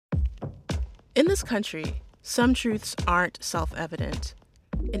In this country, some truths aren't self-evident.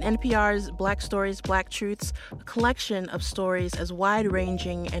 In NPR's Black Stories, Black Truths, a collection of stories as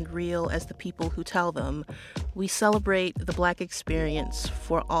wide-ranging and real as the people who tell them, we celebrate the Black experience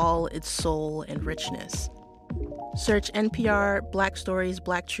for all its soul and richness. Search NPR Black Stories,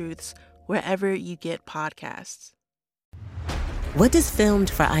 Black Truths wherever you get podcasts. What does filmed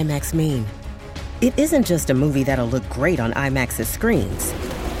for IMAX mean? It isn't just a movie that'll look great on IMAX's screens.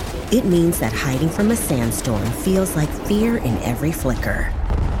 It means that hiding from a sandstorm feels like fear in every flicker.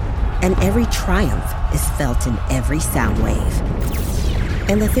 And every triumph is felt in every sound wave.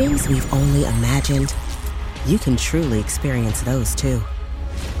 And the things we've only imagined, you can truly experience those too.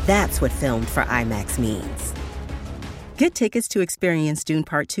 That's what filmed for IMAX means. Get tickets to experience Dune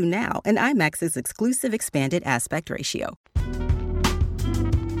Part 2 now and IMAX's exclusive expanded aspect ratio.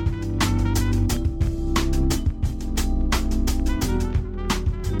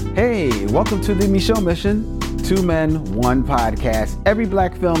 Hey, welcome to the Michelle Mission, 2 Men, 1 podcast, every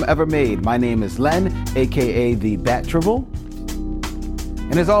Black film ever made. My name is Len, aka the Bat Tribble.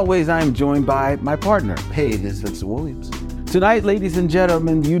 And as always, I am joined by my partner. Hey, this is Vincent Williams. Tonight, ladies and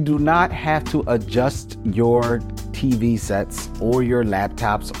gentlemen, you do not have to adjust your TV sets or your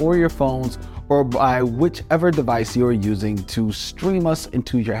laptops or your phones or by whichever device you're using to stream us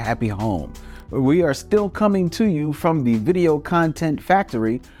into your happy home. We are still coming to you from the Video Content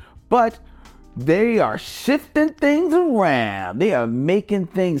Factory, but they are shifting things around. They are making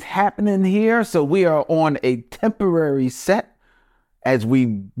things happen in here. So we are on a temporary set as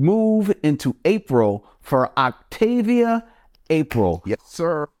we move into April for Octavia April. Yes,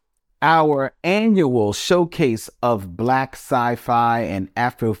 sir. Our annual showcase of Black sci-fi and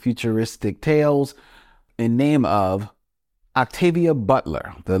Afrofuturistic tales in name of Octavia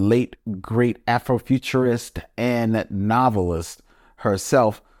Butler, the late great Afrofuturist and novelist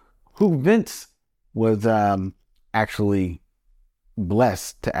herself, who Vince was actually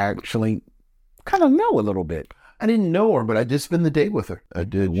blessed to actually kind of know a little bit. I didn't know her, but I did spend the day with her. I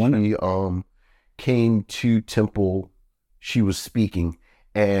did. She came to Temple. She was speaking,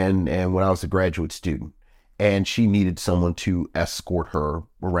 and when I was a graduate student, and she needed someone to escort her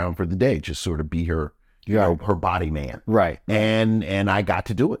around for the day, just sort of be her, her body man. Right. And I got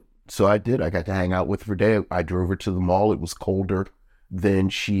to do it. So I did. I got to hang out with her for a day. I drove her to the mall. It was colder than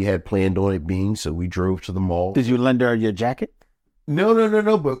she had planned on it being, so we drove to the mall. Did you lend her your jacket?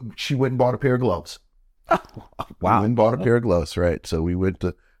 No, but she went and bought a pair of gloves. Oh, wow. We went and bought a pair of gloves, right? So we went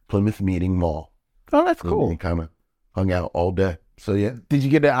to Plymouth Meeting Mall. Oh, that's cool. And kind of hung out all day. So yeah. Did you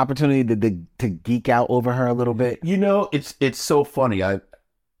get the opportunity to geek out over her a little bit? You know, it's so funny.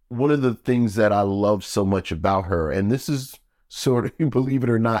 One of the things that I love so much about her, and this is sort of, believe it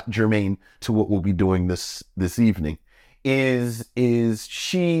or not, germane to what we'll be doing this evening, is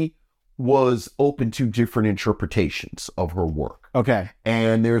she was open to different interpretations of her work. Okay.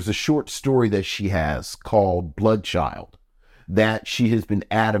 And there's a short story that she has called Bloodchild that she has been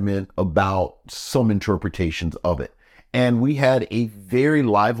adamant about some interpretations of it. And we had a very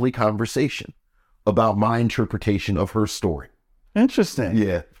lively conversation about my interpretation of her story. Interesting.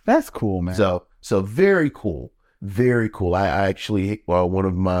 Yeah. That's cool, man. So very cool. Very cool. I actually, one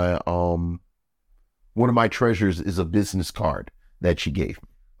of my treasures is a business card that she gave me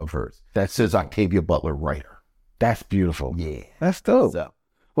of hers that says Octavia Butler writer. That's beautiful. Yeah. That's dope. So,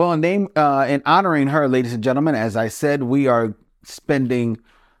 well, in honoring her, ladies and gentlemen, as I said, we are spending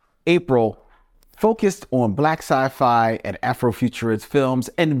April focused on Black sci-fi and Afrofuturist films,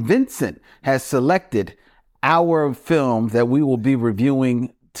 and Vincent has selected our film that we will be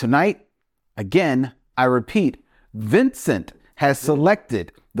reviewing tonight. Again, I repeat, Vincent has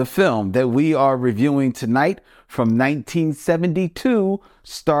selected the film that we are reviewing tonight from 1972,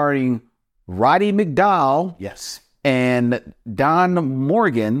 starring Roddy McDowall. yes. And Don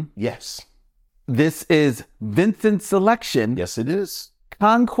Morgan. Yes. This is Vincent's selection. Yes, it is.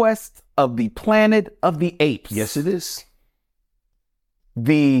 Conquest of the Planet of the Apes. Yes, it is.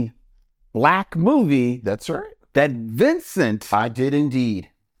 The Black movie That's right. that Vincent I did indeed.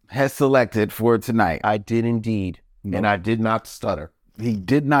 has selected for tonight. I did indeed. No. And I did not stutter. He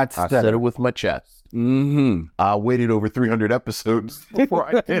did not I stutter. said it with my chest. Mm-hmm. I waited over 300 episodes before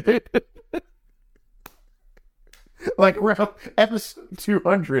I did it. Like around episode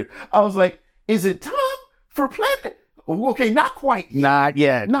 200, I was like, is it time for Planet? Okay, not quite yet. Not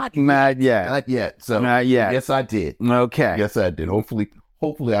yet. Not yet. Not yet. So Not yet. yes, I did. Okay. Yes, I did.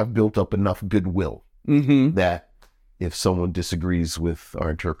 Hopefully I've built up enough goodwill Mm-hmm. that if someone disagrees with our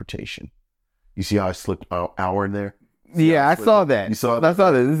interpretation, you see how I slipped an hour in there? Yeah, I saw that. You saw I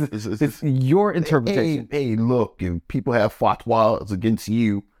saw that. It's your interpretation. Hey, look, if people have fatwas against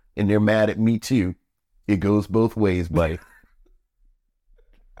you, and they're mad at me too. It goes both ways, buddy.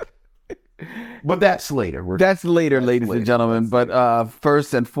 But that's later. That's later, ladies and gentlemen. But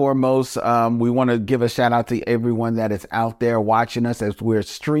first and foremost, we want to give a shout out to everyone that is out there watching us as we're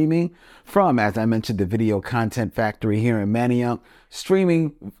streaming from, as I mentioned, the Video Content Factory here in Manayunk,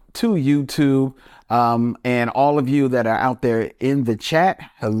 streaming to YouTube. And all of you that are out there in the chat,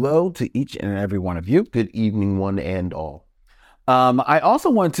 hello to each and every one of you. Good evening, one and all. I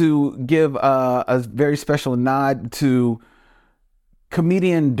also want to give a very special nod to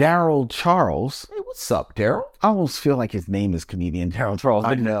comedian Daryl Charles. Hey, what's up, Daryl? I almost feel like his name is comedian Daryl Charles.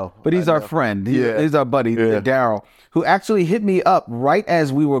 I know. But he's our friend. He's our buddy, Daryl, who actually hit me up right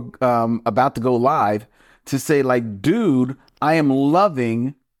as we were about to go live to say, like, dude, I am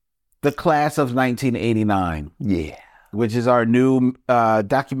loving The Class of 1989. Yeah. Which is our new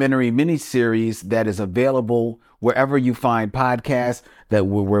documentary miniseries that is available wherever you find podcasts,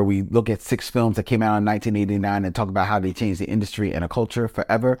 where we look at 6 films that came out in 1989 and talk about how they changed the industry and a culture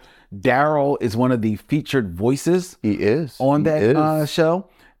forever. Daryl is one of the featured voices. He is on that show.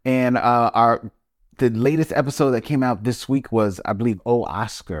 And the latest episode that came out this week was, I believe, Oh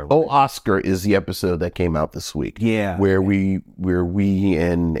Oscar. Oh Oscar is the episode that came out this week. Yeah. Where we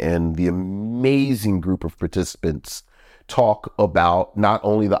and the amazing group of participants talk about not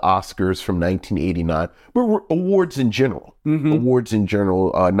only the Oscars from 1989, but awards in general. Mm-hmm. Awards in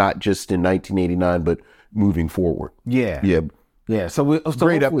general, not just in 1989, but moving forward. Yeah. Yeah. So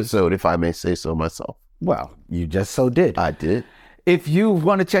great episode, if I may say so myself. Well, you just so did. I did. If you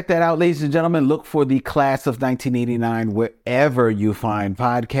want to check that out, ladies and gentlemen, look for The Class of 1989 wherever you find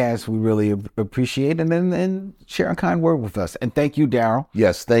podcasts. We really appreciate it. And share a kind word with us. And thank you, Daryl.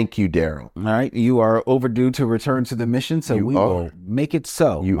 Yes, thank you, Daryl. All right. You are overdue to return to the mission, so we will make it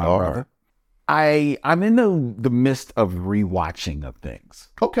so. You are. Brother. I'm in the midst of rewatching of things.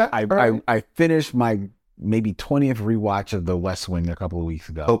 Okay. I finished my maybe 20th rewatch of The West Wing a couple of weeks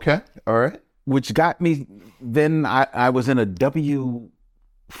ago. Okay. All right. Which got me, then I was in a W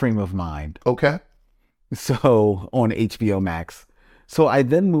frame of mind. Okay. So on HBO Max. So I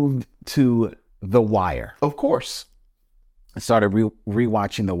then moved to The Wire. Of course. I started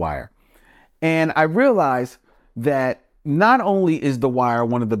rewatching The Wire. And I realized that not only is The Wire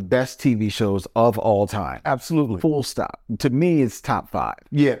one of the best TV shows of all time. Absolutely. Full stop. To me, it's top 5.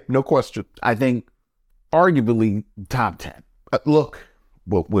 Yeah, no question. I think arguably top 10. Look.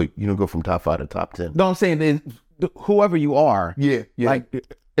 Well, wait, you don't go from top 5 to top 10. No, I'm saying whoever you are, yeah, like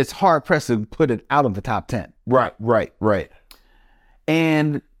it's hard pressed to put it out of the top 10. Right.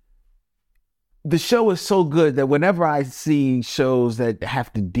 And the show is so good that whenever I see shows that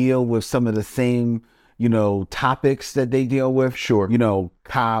have to deal with some of the same, topics that they deal with, sure,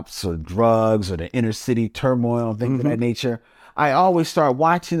 cops or drugs or the inner city turmoil, things of that nature, I always start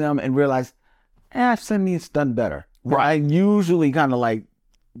watching them and realize, something it's done better. Right. I usually kind of like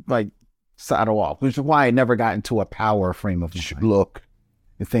saddle off, which is why I never got into a power frame of mind. Look,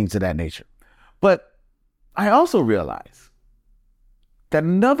 and things of that nature. But I also realized that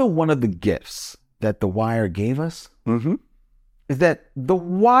another one of the gifts that The Wire gave us is that The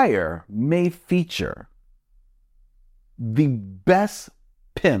Wire may feature the best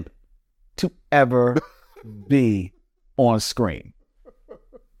pimp to ever be on screen.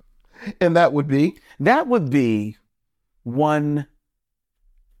 And that would be? That would be one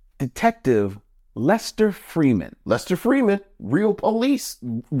Detective Lester Freeman. Lester Freeman, real police.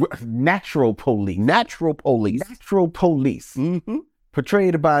 Natural police. Mm-hmm.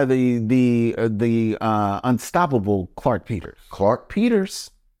 Portrayed by the unstoppable Clark Peters.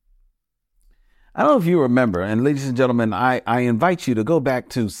 I don't know if you remember, and ladies and gentlemen, I invite you to go back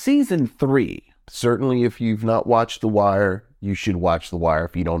to season 3. Certainly, if you've not watched The Wire, you should watch The Wire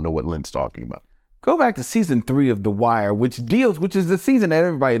if you don't know what Lynn's talking about. Go back to season 3 of The Wire, which is the season that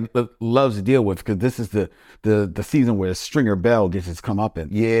everybody loves to deal with, because this is the season where Stringer Bell gets his comeuppance.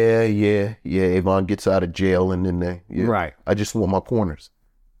 Yeah. Avon gets out of jail and then they, right. I just want my corners.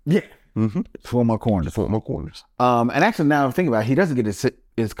 Yeah. Mm-hmm. Just want my corners. And actually, now I'm thinking about it, he doesn't get his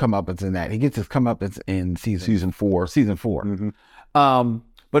comeuppance in that. He gets his comeuppance in season 4. Mm-hmm.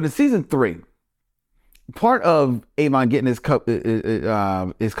 But in season 3, part of Avon getting his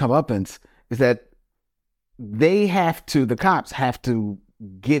comeuppance is that the cops have to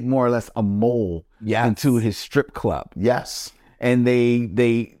get more or less a mole into his strip club. Yes. And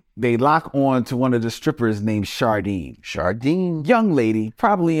they lock on to one of the strippers named Chardine. Young lady,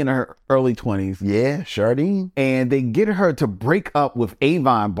 probably in her early 20s. Yeah, Chardine. And they get her to break up with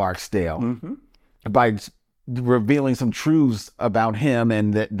Avon Barksdale by revealing some truths about him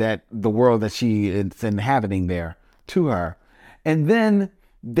and that the world that she is inhabiting there to her. And then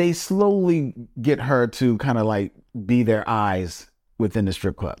they slowly get her to kind of like be their eyes within the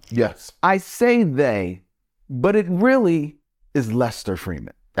strip club. Yes. I say they, but it really is Lester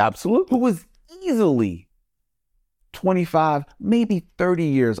Freeman, Absolutely. who was easily 25, maybe 30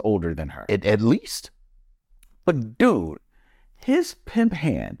 years older than her. At least. But dude, his pimp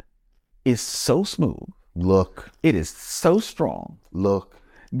hand is so smooth. Look. It is so strong. Look.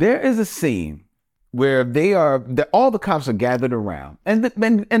 There is a scene where all the cops are gathered around.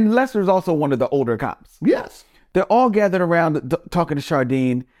 And Lester's also one of the older cops. Yes. They're all gathered around talking to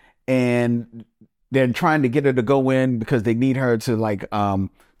Chardine, and they're trying to get her to go in because they need her to like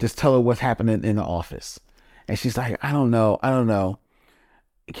just tell her what's happening in the office. And she's like, I don't know.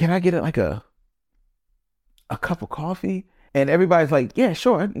 Can I get it like a cup of coffee? And everybody's like, yeah,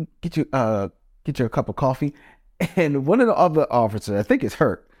 sure. Get you a cup of coffee. And one of the other officers, I think it's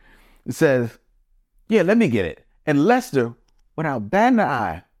Hurt, says, yeah, let me get it. And Lester, without batting an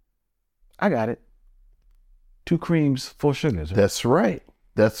eye, I got it. 2 creams, 4 sugars. That's right.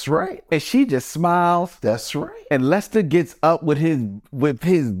 That's right. And she just smiles. That's right. And Lester gets up with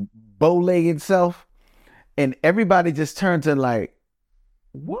his bow-legged self, and everybody just turns and like,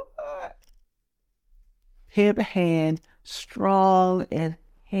 what? Pimp hand, strong as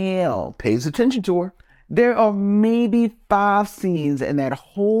hell. Pays attention to her. There are maybe 5 scenes in that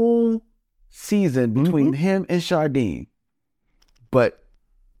whole season between him and Chardine. But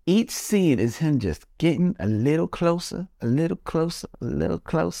each scene is him just getting a little closer, a little closer, a little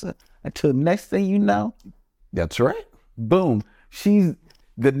closer, until next thing you know, That's right. boom. She's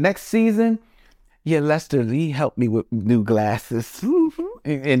the next season. Yeah, Lester, he helped me with new glasses.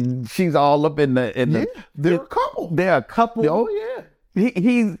 And she's all up in the They're a couple. They're a couple. Oh,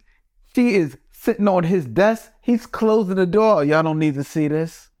 yeah. She is sitting on his desk. He's closing the door. Y'all don't need to see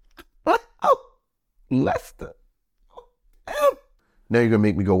this. Oh, Lester. Now you're going to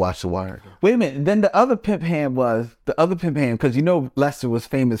make me go watch The Wire. Wait a minute. Then the other pimp hand, because you know Lester was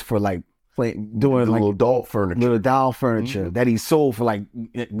famous for like doing The like little doll furniture. little doll furniture that he sold for like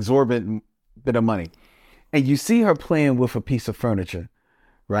exorbitant bit of money. And you see her playing with a piece of furniture,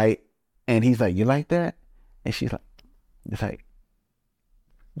 right? And he's like, you like that? And she's like, it's like,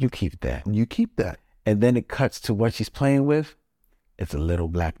 you keep that. You keep that. And then it cuts to what she's playing with. It's a little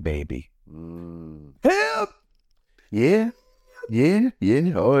black baby. Help! Yeah. Yeah.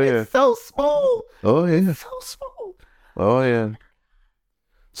 Yeah. Oh, yeah. It's so small. Oh, yeah. So small. Oh, yeah.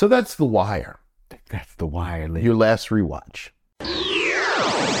 So that's The Wire. That's The Wire. Your last rewatch.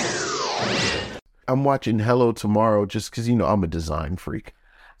 I'm watching Hello Tomorrow just because, I'm a design freak.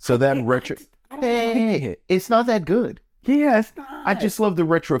 So that retro... Hey, it's not that good. Yeah, it's not. I just love the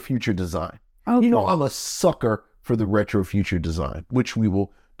retro future design. Okay. I'm a sucker for the retro future design, which we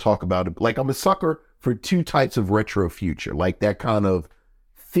will talk about. Like, I'm a sucker for 2 types of retro future, like that kind of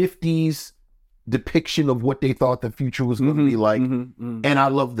 50s depiction of what they thought the future was going to be like. And I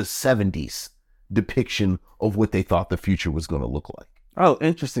love the 70s depiction of what they thought the future was going to look like. Oh,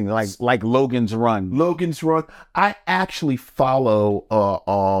 interesting. Like Logan's Run. Logan's Run. I actually follow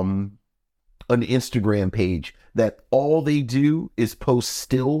an Instagram page that all they do is post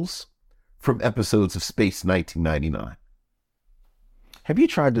stills from episodes of Space 1999. Have you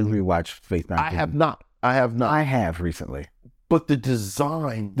tried to rewatch Space 1999? I have not. I have recently. But the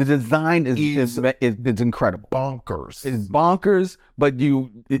design is incredible. bonkers. It's bonkers, but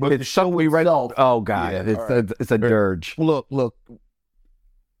the show itself. Oh God, Yeah, it's a dirge. Look.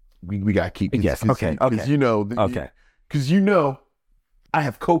 We got to keep this. Yes, okay. Because I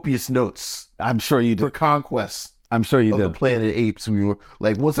have copious notes I'm sure you for do. Conquest I'm sure you of do. the Planet Apes. We were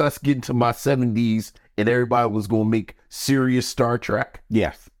like, once I get into my 70s and everybody was going to make serious Star Trek,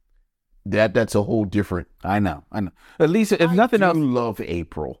 Yes, that's a whole different. I know. At least, if nothing else, love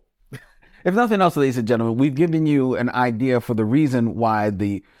April. if nothing else, ladies and gentlemen, we've given you an idea for the reason why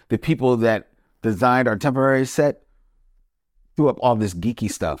the people that designed our temporary set threw up all this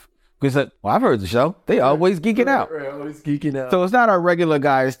geeky stuff. Because, I've heard the show. They always geeking out. Right, always geeking out. So it's not our regular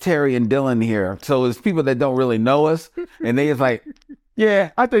guys, Terry and Dylan here. So it's people that don't really know us. And they just like, yeah,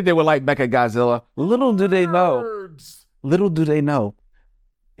 I think they would like Mechagodzilla. Little do they know,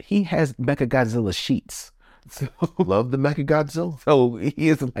 he has Mechagodzilla sheets. So, Love the Mechagodzilla. so he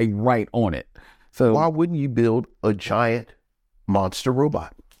is like right on it. So Why wouldn't you build a giant monster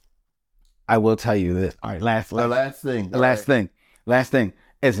robot? I will tell you this. All right, last thing.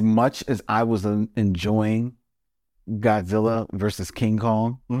 As much as I was enjoying Godzilla versus King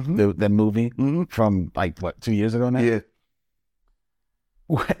Kong, that movie from 2 years ago now. Yeah.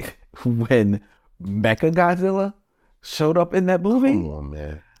 When Mechagodzilla showed up in that movie, Come on,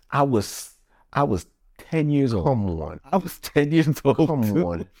 man. I was 10 years old. Come on. I was 10 years old. Come too.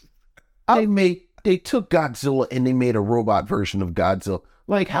 on. They took Godzilla and they made a robot version of Godzilla.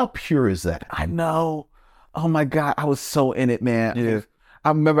 Like, how pure is that? I know. Oh my God. I was so in it, man. Yeah. I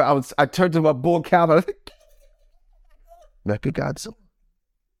remember I turned to my bull cow. I was like, Mecha Godzilla.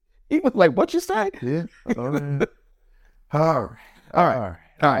 he was like, what you say? Yeah. All right. All right. All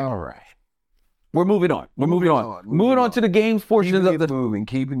right. All right. We're moving on. Moving on to the games portion of the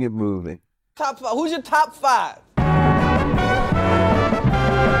Keeping it moving. Top five. Who's your top five?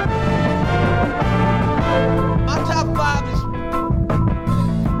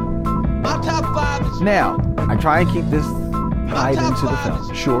 My top five is. Now, I try and keep this tied top into the five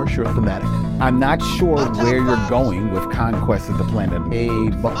film. Sure, thematic. I'm not sure My top where you're five is- going with Conquest of the Planet. Hey, My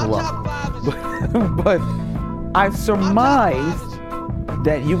buckle up. top five is. But I've My surmised top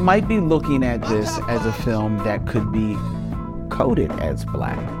that you might be looking at this as a film that could be coded as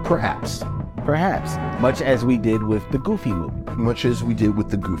black. Perhaps. Perhaps. Much as we did with the Goofy movie. Much as we did with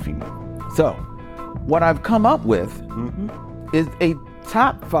the Goofy movie. So, what I've come up with is a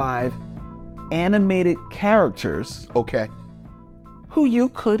top 5 animated characters Okay. who you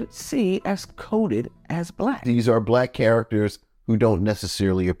could see as coded as black. These are black characters who don't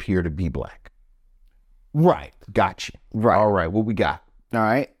necessarily appear to be black. Right. Gotcha. Right. All right. What we got? All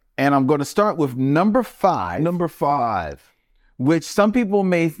right. And I'm going to start with number 5. Number 5. Which some people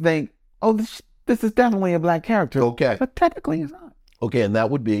may think, oh, this is definitely a black character. Okay. But technically it's not. Okay. And that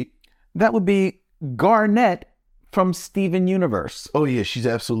would be? That would be Garnet from Steven Universe. Oh, yeah. She's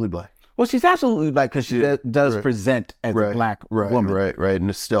absolutely black. Well, she's absolutely black because she does right. present as a black woman. Right. And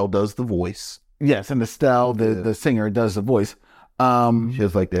Estelle does the voice. Yes, and Estelle, the singer, does the voice. She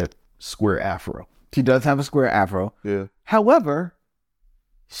has like that square afro. She does have a square afro. Yeah. However,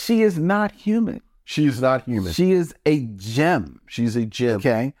 she is not human. She is not human. She is a gem. She's a gem.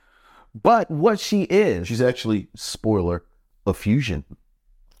 Okay. But what she is. She's actually, spoiler, a fusion.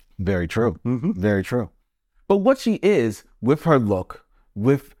 Very true. Very true. But what she is, with her look,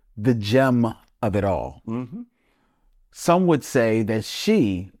 with the gem of it all, some would say that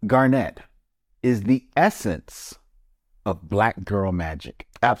she, Garnet, is the essence of black girl magic.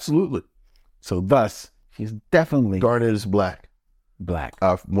 Absolutely. So thus, she's definitely Garnet is black. black.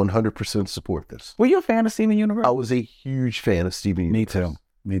 I 100% support this. Were you a fan of Steven Universe? I was a huge fan of Steven Universe.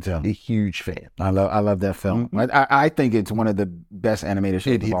 Me too. A huge fan. I love that film. I think it's one of the best animated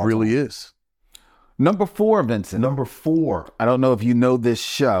shows. It really is. Number 4, Vincent. Number 4. I don't know if you know this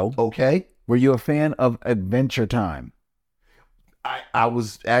show. Okay. Were you a fan of Adventure Time? I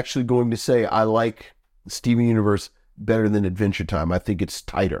was actually going to say I like Steven Universe better than Adventure Time. I think it's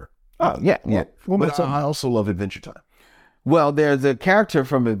tighter. Oh, yeah. But I also love Adventure Time. Well, there's a character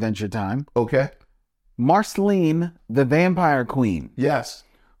from Adventure Time, Okay. Marceline, the Vampire Queen, Yes.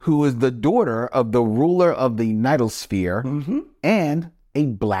 who is the daughter of the ruler of the Nightosphere and a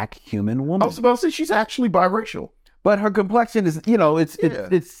black human woman. I was about to say she's actually biracial. But her complexion is,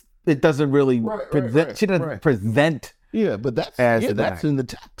 it doesn't really present. She doesn't present. Yeah, but that's As that's black. in the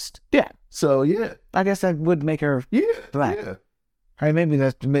text. Yeah, So yeah. I guess that would make her black. Yeah. All right, maybe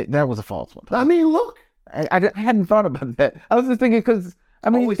that was a false one. I mean, look. I hadn't thought about that. I was just thinking because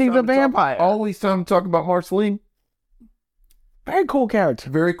she's a vampire. Always time to talk about Marceline. Very cool character.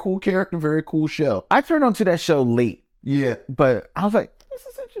 Very cool character. Very cool show. I turned onto that show late, Yeah. but I was like, this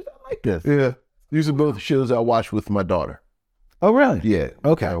is interesting. I like this. Yeah. These are both shows I watched with my daughter. Oh, really? Yeah.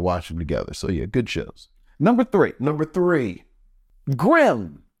 Okay. I watched them together. So yeah, good shows. Number 3, Number 3.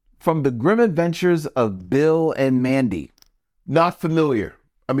 Grimm from the Grim Adventures of Bill and Mandy. Not familiar.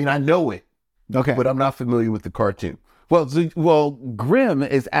 I mean, I know it, Okay. but I'm not familiar with the cartoon. Well, Grimm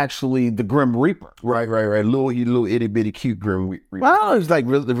is actually the Grim Reaper. Right. Little itty bitty cute Grim Reaper. Well, it's like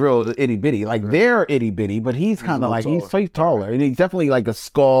real itty bitty. Like they're itty bitty, but he's kind a of like little he's taller, and he's definitely like a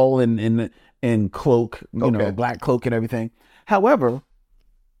skull and cloak, you know, Okay. black cloak and everything. However,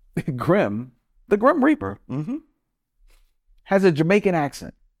 Grimm, the Grim Reaper, has a Jamaican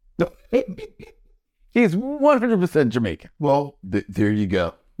accent. He's 100% Jamaican. Well, there you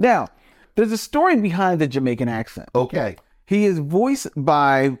go. Now, there's a story behind the Jamaican accent. Okay. He is voiced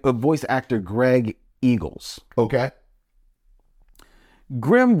by a voice actor, Greg Eagles. Okay.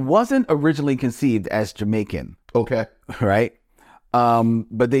 Grimm wasn't originally conceived as Jamaican, Okay. right?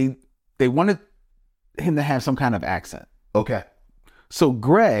 But they wanted him to have some kind of accent. Okay. So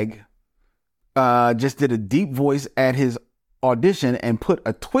Greg just did a deep voice at his audition and put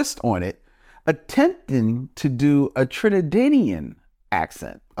a twist on it, attempting to do a Trinidadian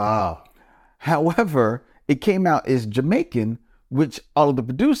accent. Ah. However, it came out as Jamaican, which all of the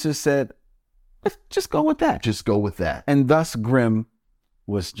producers said, let's just go with that. Just go with that. And thus Grimm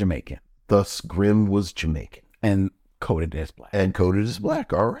was Jamaican. Thus, Grimm was Jamaican and coded as black. and coded as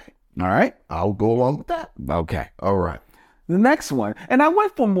black. All right. All right. I'll go along with that. Okay. All right. The next one, and I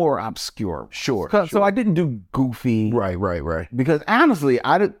went for more obscure. Sure. So I didn't do goofy. Right. Because honestly,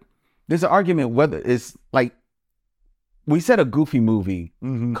 there's an argument whether it's like, we said a goofy movie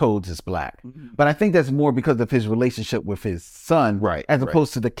codes as black, but I think that's more because of his relationship with his son, Right, as right.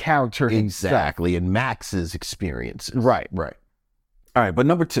 opposed to the character himself. Exactly. And Max's experiences. Right. Right. All right, but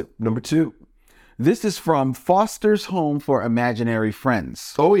number two. Number 2. This is from Foster's Home for Imaginary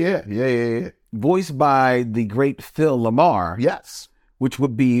Friends, Oh, yeah. voiced by the great Phil Lamar, Yes. which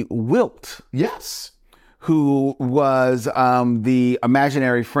would be Wilt, Yes. who was the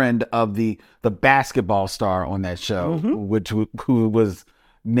imaginary friend of the basketball star on that show, who was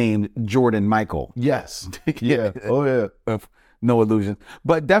named Jordan Michael. Yes. Yeah. Oh, yeah. Of no illusion,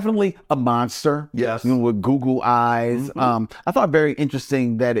 but definitely a monster. Yes. With Google eyes. I thought very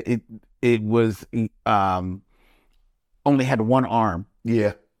interesting that it was only had one arm,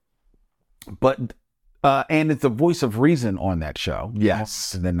 Yeah. but and it's the voice of reason on that show.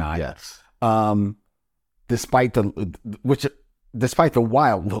 Yes. The nine. Yes. Despite the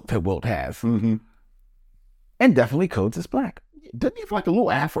wild look that Wilt has, Mm-hmm. and definitely codes as black. Doesn't he have like a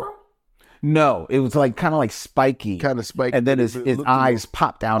little afro? No, it was like kind of like spiky, Kind of spiky. and then his It looked a eyes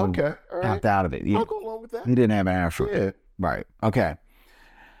popped out. Okay, all right. Popped out of it. Yeah. I'll go along with that. He didn't have an afro. Yeah. Right. Okay.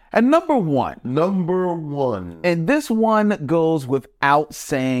 And number one, Number 1. and this one goes without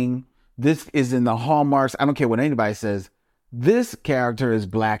saying, this is in the hallmarks. I don't care what anybody says. This character is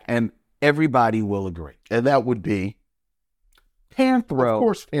black, and everybody will agree. And that would be, Panthro, of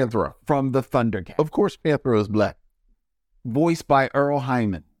course, Panthro. from the Thundercats, Of course, Panthro is black. voiced by Earl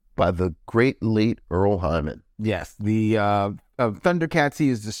Hyman. By the great late Earl Hyman. Yes, the Thundercats. He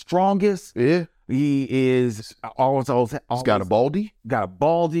is the strongest. Yeah. He is always He's got a baldy. got a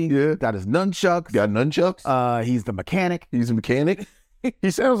baldy. Yeah. Got his nunchucks. Got nunchucks. He's the mechanic. He's a mechanic.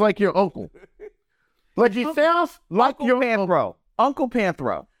 He sounds like your uncle. Like he sounds like Uncle your Panthro. Uncle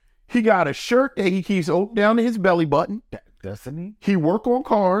Panthro. He got a shirt that he keeps open down to his belly button. Doesn't he? He work on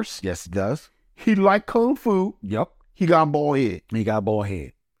cars. Yes, he does. He like kung fu. Yep. He got a bald head. He got a bald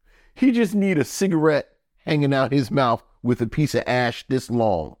head. He just need a cigarette hanging out his mouth with a piece of ash this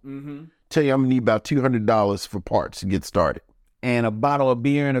long. Mm-hmm. Tell you I'm gonna need about $200 for parts to get started. And a bottle of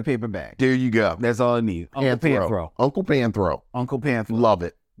beer in a paper bag. There you go. That's all I need. Uncle Panthro. Uncle Panthro. Uncle Panthro. Love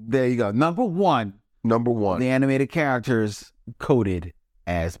it. There you go. Number one, Number 1. the animated characters coded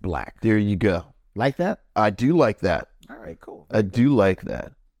as black. There you go. Like that? I do like that. All right, cool. I do like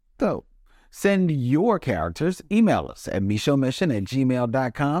that. So send your characters, email us at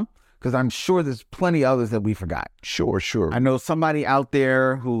michomission@gmail.com, because I'm sure there's plenty others that we forgot. Sure. I know somebody out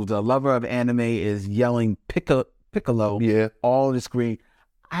there who's a lover of anime is yelling Piccolo Yeah. all on the screen.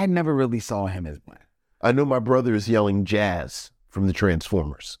 I never really saw him as black. I know my brother is yelling Jazz from the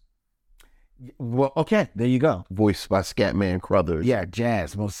Transformers, Well, okay, there you go. voiced by Scatman Crothers. Yeah,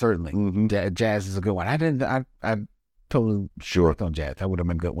 Jazz, most certainly. Mhm. Jazz is a good one. I totally Sure. on Jazz. That would have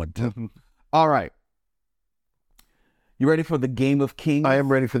been a good one too. All right. You ready for the Game of Kings? I am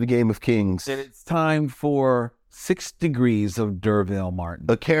ready for the Game of Kings. And it's time for 6 Degrees of D'Urville Martin.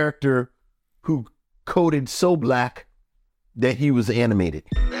 A character who coded so black that he was animated.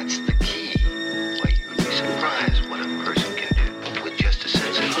 That's the key. Why, you would be surprised what a person can do with just a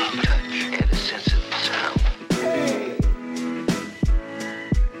sensitive touch and a sensitive sound.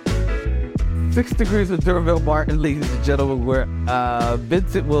 6 Degrees of D'Urville Martin, ladies and gentlemen, where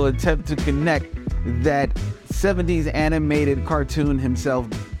Vincent will attempt to connect that 70s animated cartoon himself,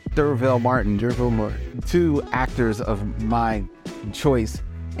 D'Urville Martin, to actors of my choice.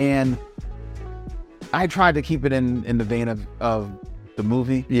 And I tried to keep it in the vein of the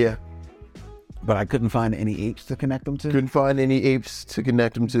movie, Yeah. but I couldn't find any apes to connect them to. Couldn't find any apes to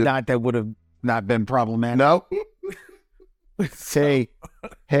connect him to. Not that would have not been problematic. No.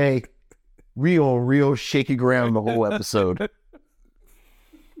 Hey, real shaky ground the whole episode.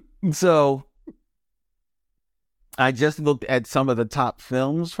 So I just looked at some of the top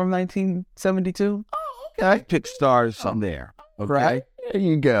films from 1972. Oh, okay. Pick stars from there. Okay. Right. There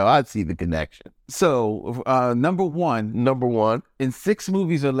you go. I see the connection. So, number one, Number 1, in 6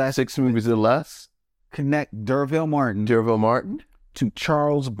 movies or less, 6 movies or less. connect D'Urville Martin D'Urville Martin. to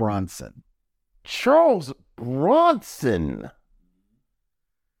Charles Bronson. Charles Bronson.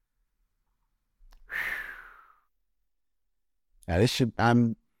 Now,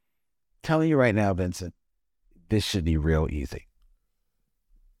 I'm telling you right now, Vincent, this should be real easy.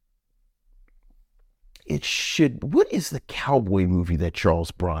 It should. What is the cowboy movie that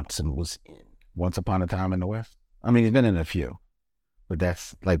Charles Bronson was in? Once Upon a Time in the West. I mean, he's been in a few. but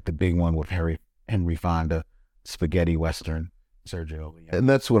that's like the big one with Henry Fonda, spaghetti western, Sergio Leone. And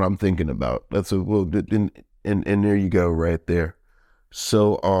that's what I'm thinking about. That's a well, and there you go, right there.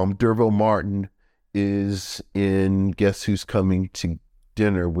 So, Derville Martin is in Guess Who's Coming to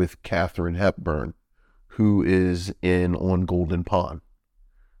Dinner with Katharine Hepburn, who is in On Golden Pond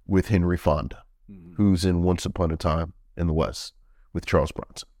with Henry Fonda, who's in Once Upon a Time in the West with Charles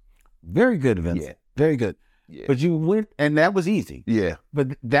Bronson. Very good, Vince. Yeah. Very good. Yeah. But you went, and that was easy. Yeah.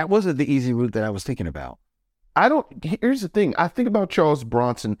 But that wasn't the easy route that I was thinking about. Here's the thing. I think about Charles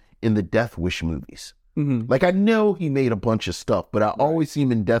Bronson in the Death Wish movies. Like, I know he made a bunch of stuff, but I always see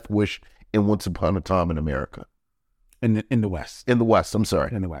him in Death Wish and Once Upon a Time in America. In the West. In the West, I'm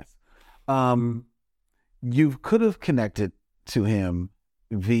sorry. In the West. You could have connected to him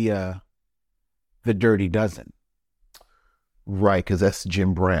via The Dirty Dozen. Right, because that's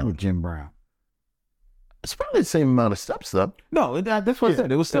Jim Brown. With Jim Brown. It's probably the same amount of steps, though. No, that's what I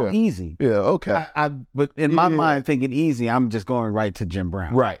said. It was still easy. Yeah, okay. But in my mind, thinking easy, I'm just going right to Jim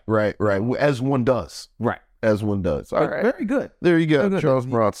Brown. Right. As one does. Right. As one does. All right. Very good. There you go, Very good. Charles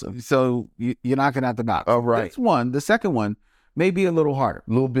Bronson. So you're knocking out the box. All right. That's one. The second one may be a little harder.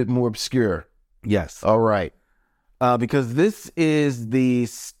 A little bit more obscure. Yes. All right. Because this is the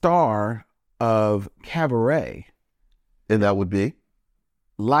star of Cabaret. And that would be?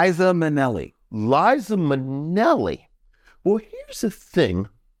 Liza Minnelli. Liza Minnelli. Well, here's the thing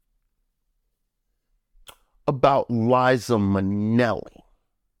about Liza Minnelli.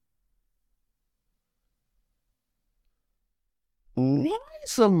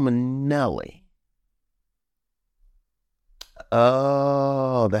 Liza Minnelli.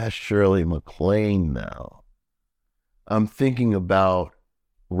 Oh, that's Shirley MacLaine now. I'm thinking about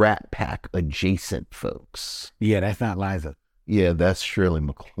Rat Pack adjacent folks. Yeah, that's not Liza. Yeah, that's Shirley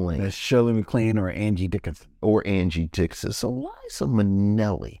MacLaine. That's Shirley MacLaine or Angie Dickinson. Or Angie Dixon. So Liza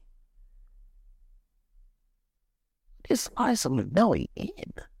Minnelli. What is Liza Minnelli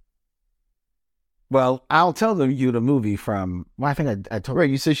in? Well, I'll tell you the movie from, well, I think I told Right,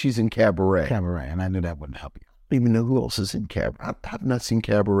 you said she's in Cabaret. Cabaret, and I knew that wouldn't help you. I don't even know who else is in Cabaret. I've not seen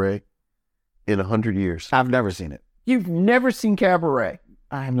Cabaret in 100 years. I've never seen it. You've never seen Cabaret?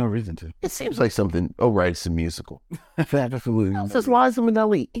 I have no reason to. It seems like something. Oh, right, it's a musical. Absolutely. What else is Liza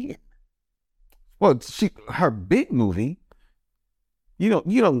Minnelli in? Well, her big movie. You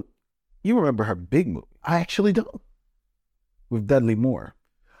remember her big movie I actually don't. with Dudley Moore?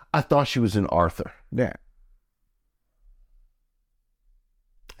 I thought she was in Arthur. Yeah.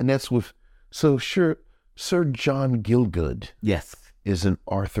 And that's with, so sure, Sir John Gielgud Yes. is in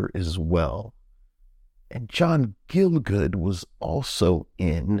Arthur as well. And John Gielgud was also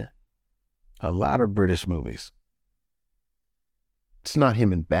in, A lot of British movies. it's not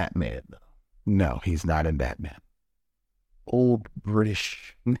him in Batman, though. No, he's not in Batman. Old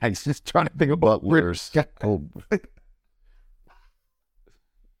British I was just trying to think about butlers. Old.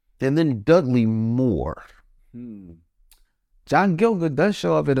 And then Dudley Moore. John Gielgud does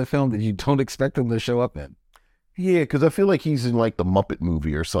show up in a film that you don't expect him to show up in. Yeah, because I feel like he's in like the Muppet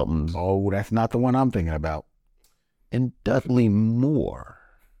movie or something. Oh, that's not the one I'm thinking about. And Dudley Moore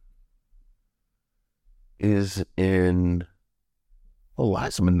is in, well,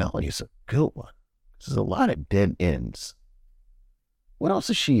 Liza Minnelli is a good one. There's a lot of dead ends. What else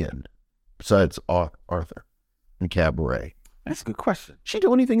is she in besides Arthur and Cabaret? That's a good question. She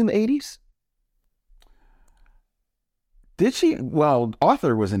do anything in the 80s? Did she? Well,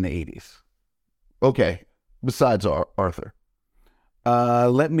 Arthur was in the 80s. Okay, besides Arthur.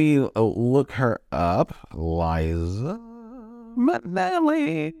 Let me look her up. Liza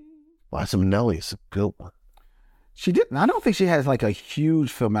Minnelli. Liza Minnelli is a good one. She didn't. I don't think she has like a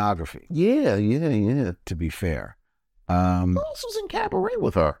huge filmography, Yeah. to be fair. Who else was in Cabaret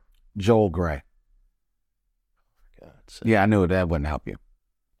with her? Joel Grey. God's sake. Yeah, I knew that wouldn't help you.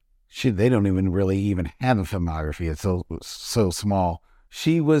 They don't even really have a filmography. It's so small.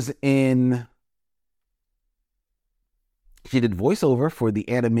 She did voiceover for the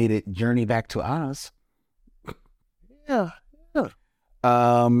animated Journey Back to Oz. Yeah.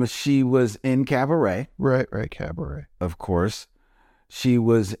 She was in Cabaret, Right, Cabaret. of course. She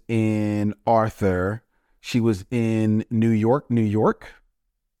was in Arthur. She was in New York.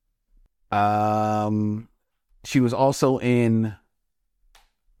 She was also in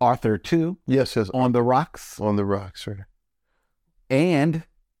Arthur 2. Yes, On the Rocks. On the Rocks, right. And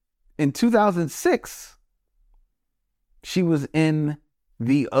in 2006, she was in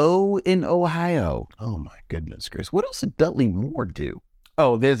The O in Ohio. Oh my goodness, Chris. What else did Dudley Moore do?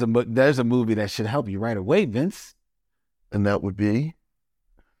 Oh, there's a movie that should help you right away, Vince. And that would be?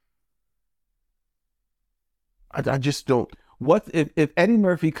 I just don't. What if Eddie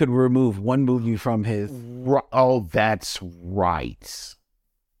Murphy could remove one movie from his? Oh, that's right.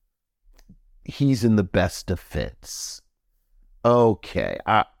 He's in the best defense. Okay.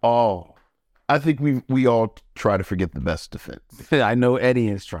 I think we all try to forget the best defense. I know Eddie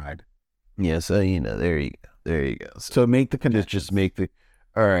has tried. Yeah, so there you go. There you go. So make the connection. Just make the.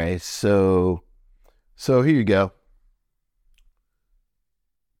 All right, so here you go.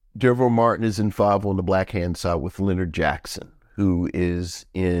 Deborah Martin is in 5 on the black hand side with Leonard Jackson, who is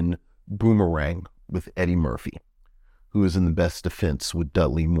in Boomerang with Eddie Murphy, who is in the best defense with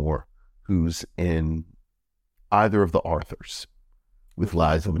Dudley Moore, who's in either of the Arthurs with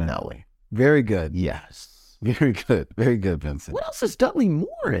Liza Minnelli. Very good. Yes. Very good. Very good, Vincent. What else is Dudley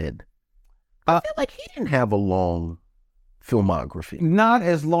Moore in? I feel like he didn't have a long filmography. Not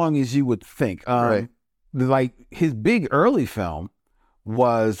as long as you would think. Right. Like his big early film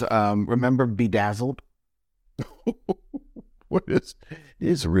was, remember Bedazzled? What is?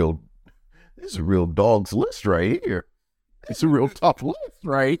 It's a real dog's list right here. It's a real tough list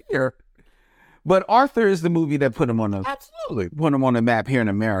right here. But Arthur is the movie that put him on the map here in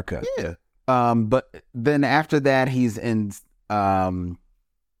America. Yeah. But then after that, he's in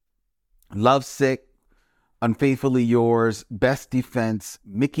Lovesick, Unfaithfully Yours, Best Defense,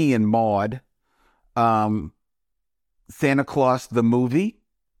 Mickey and Maude, Santa Claus the movie,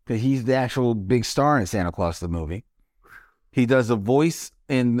 because he's the actual big star in Santa Claus the movie. He does a voice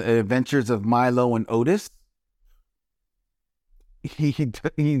in The Adventures of Milo and Otis. He's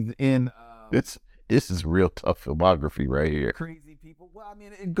in This is real tough filmography right here. Crazy People. Well, I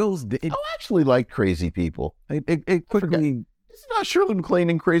mean, it goes. I actually like Crazy People. It quickly. It's not Shirley MacLaine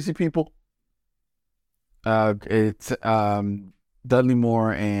in Crazy People. It's Dudley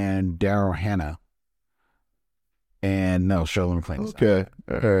Moore and Daryl Hannah. And no, Shirley MacLaine. Okay,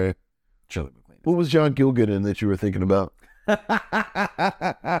 all right. Shirley MacLaine. What was John Gielgud in that you were thinking about?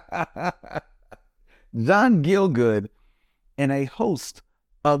 John Gielgud and a host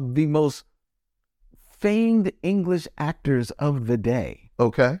of the most famed English actors of the day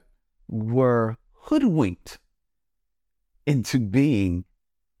Okay. were hoodwinked into being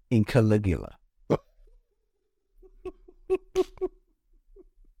in Caligula.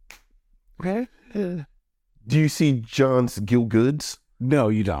 Okay. Do you see John's Gielgud's? No,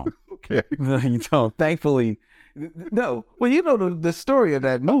 you don't. Okay. No, you don't. Thankfully, no. Well, you know the story of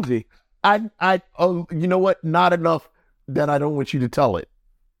that movie. Oh, you know what? Not enough that I don't want you to tell it.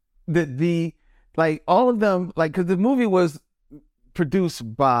 The like all of them, like, because the movie was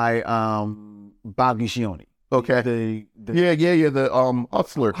produced by Bob Guccione. Okay. The The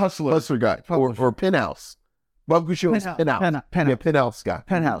hustler guy or Penthouse. Bob Guccione's Penthouse. Yeah, Penthouse guy.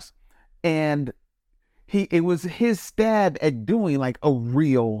 Penthouse, and it was his stab at doing like a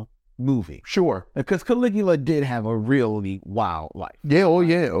real movie. Sure. Because Caligula did have a really wild life. Yeah. Oh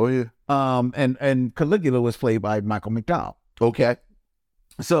yeah. And Caligula was played by Michael McDowell. Okay.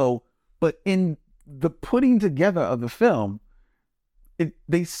 So, but in the putting together of the film,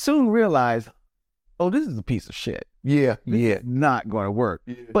 they soon realized, oh, this is a piece of shit. Yeah. This is not going to work.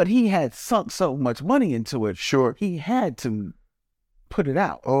 Yeah. But he had sunk so much money into it. Sure. He had to put it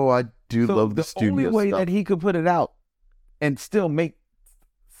out. Oh, I do love the studio only way stuff. that he could put it out and still make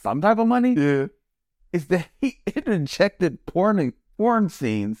some type of money is that he interjected porn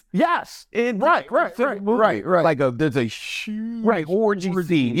scenes. Yes. Right. Like there's a huge orgy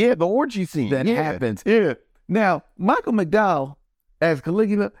scene. Yeah, the orgy scene that happens. Yeah. Now, Michael McDowell as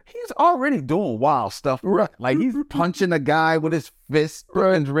Caligula, he's already doing wild stuff. Right. Like he's punching a guy with his fist,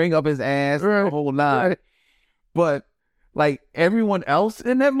 putting his ring up his ass, the whole nine. Right. But like everyone else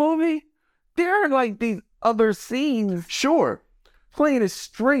in that movie, there are like these other scenes. Sure. Playing it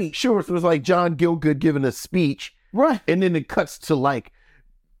straight. Sure. So it's like John Gielgud giving a speech. Right. And then it cuts to like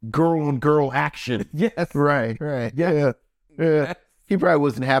girl on girl action. Yes. Right. Yeah. He probably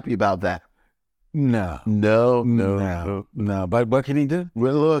wasn't happy about that. No. But what can he do?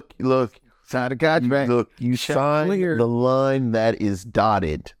 Well, look. Sign the contract. Look, you signed the line that is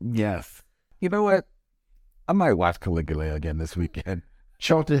dotted. Yes. You know what? I might watch Caligula again this weekend.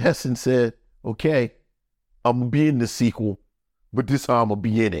 Charlton Heston said, okay, I'm going to be in the sequel, but this time I'm going to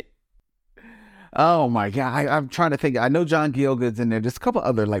be in it. Oh my God. I'm trying to think. I know John Gielgud's in there. There's a couple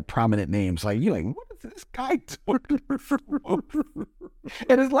other like prominent names. Like you're like, what is this guy doing?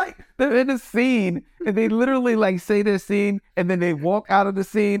 And it's like they're in a scene and they literally like say their scene and then they walk out of the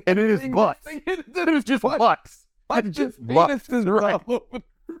scene and it is butts. It's just butts. It's just butts. Right.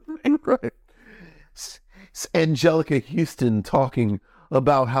 It's Angelica Houston talking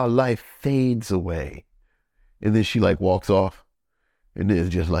about how life fades away. And then she like walks off. And then it's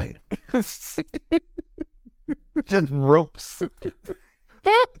just like Just ropes.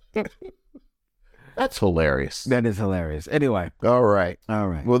 That's hilarious. That is hilarious. Anyway. All right.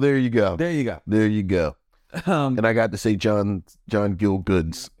 Well, there you go. there you go. There you go. And I got to say John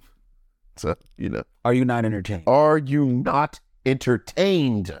Gilgoods. So, Are you not entertained? are you not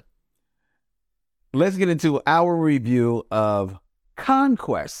entertained? Let's get into our review of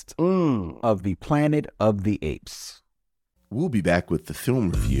Conquest of the Planet of the Apes. We'll be back with the film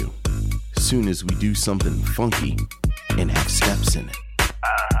review as soon as we do something funky and have steps in it.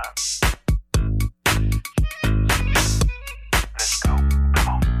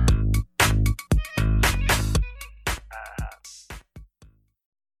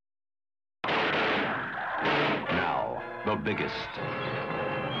 Now, the biggest,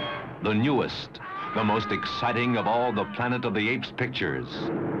 the newest, the most exciting of all the Planet of the Apes pictures.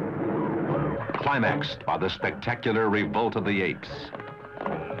 Climaxed by the spectacular revolt of the apes.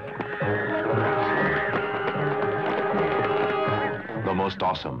 The most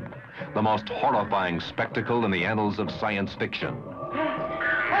awesome, the most horrifying spectacle in the annals of science fiction.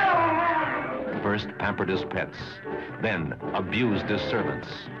 First pampered as pets, then abused as servants,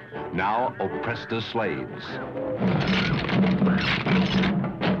 now oppressed as slaves.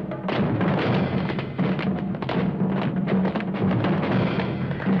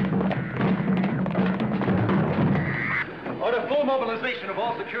 Order full mobilization of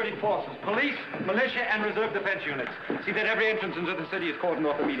all security forces, police, militia, and reserve defense units. See that every entrance into the city is cordoned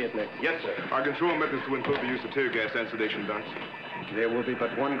off immediately. Yes, sir. Our control methods to include the use of tear gas and sedation darts. There will be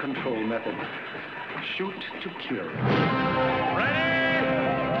but one control method. Shoot to kill.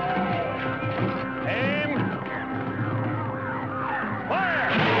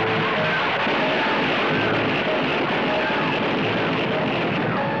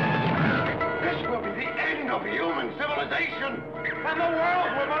 This will be the end of human civilization, and the world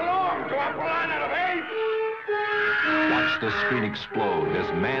will belong to a planet of apes. Watch the screen explode as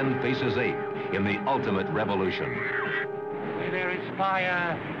man faces ape in the ultimate revolution. Where there is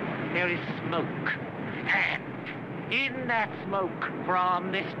fire, there is smoke. And in that smoke,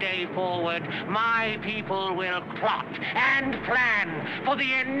 from this day forward, my people will plot and plan for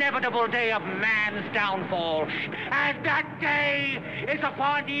the inevitable day of man's downfall. And that day is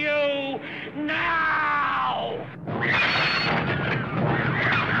upon you now!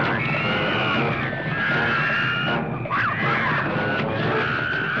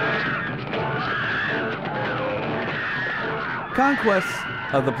 Conquest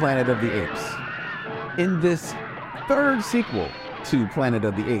of the Planet of the Apes. In this third sequel to Planet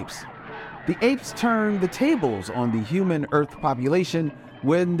of the apes turn the tables on the human Earth population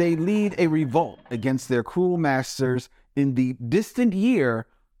when they lead a revolt against their cruel masters in the distant year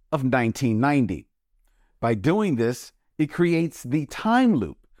of 1990. By doing this, it creates the time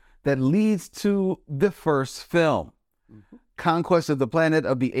loop that leads to the first film. Conquest of the Planet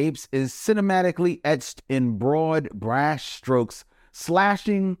of the Apes is cinematically etched in broad brass strokes,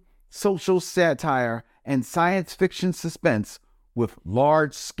 slashing social satire and science fiction suspense with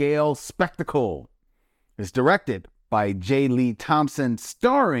large-scale spectacle. It's directed by J. Lee Thompson,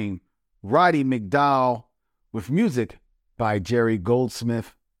 starring Roddy McDowall, with music by Jerry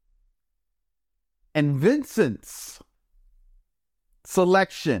Goldsmith. And Vincent's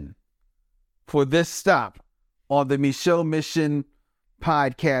selection for this stop on the Michaud Mission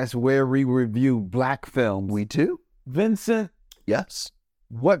podcast, where we review Black films. We do? Vincent, Yes.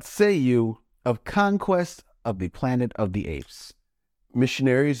 what say you of Conquest of the Planet of the Apes?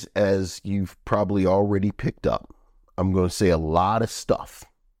 Missionaries, as you've probably already picked up, I'm going to say a lot of stuff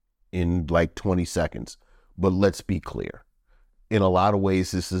in like 20 seconds, but let's be clear. In a lot of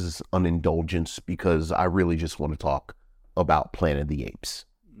ways, this is an indulgence because I really just want to talk about Planet of the Apes,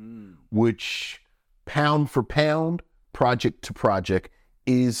 which pound for pound, project to project,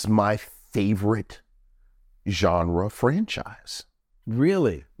 is my favorite genre franchise.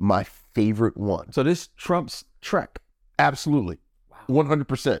 Really? My favorite one. So this trumps Trek. Absolutely.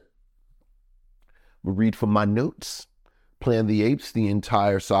 100%. We'll read from my notes. Planet of the Apes, the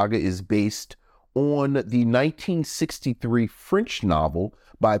entire saga, is based on the 1963 French novel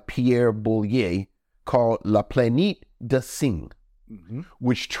by Pierre Boulle called La Planète des Singes,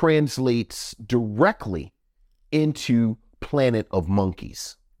 which translates directly into Planet of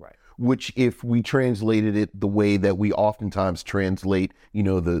Monkeys. Right. Which, if we translated it the way that we oftentimes translate,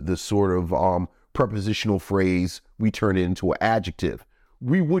 the sort of prepositional phrase, we turn it into an adjective,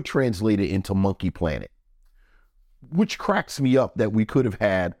 we would translate it into Monkey Planet, which cracks me up that we could have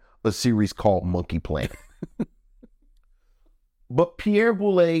had a series called Monkey Planet. But Pierre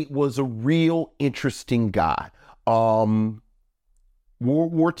Boulle was a real interesting guy. World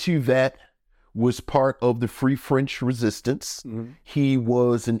War II vet, was part of the Free French Resistance. He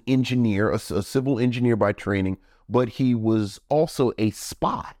was an engineer, a civil engineer by training, but he was also a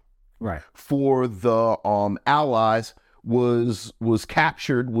spy for the Allies, was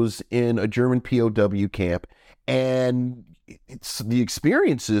captured, was in a German POW camp, and it's the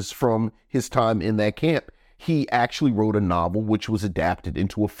experiences from his time in that camp. He actually wrote a novel which was adapted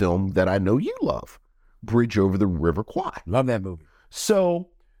into a film that I know you love, Bridge Over the River Kwai. Love that movie. So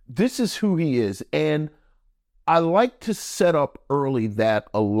this is who he is. And I like to set up early that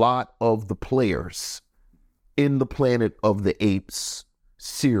a lot of the players in the Planet of the Apes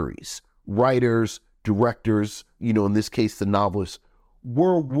series, writers, directors, in this case, the novelists,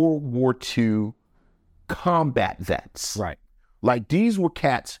 were World War II combat vets. Right. Like, these were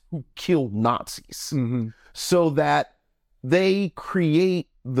cats who killed Nazis. So that they create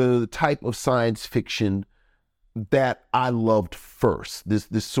the type of science fiction that I loved first.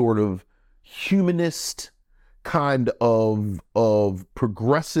 This sort of humanist kind of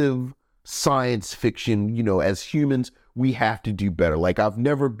progressive science fiction. As humans, we have to do better. Like, I've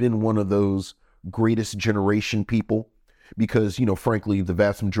never been one of those greatest generation people because, frankly, the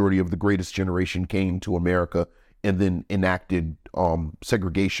vast majority of the greatest generation came to America and then enacted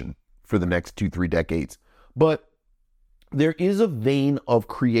segregation for the next 2-3 decades. But there is a vein of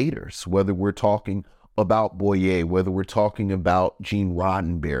creators, whether we're talking about Boyer, whether we're talking about Gene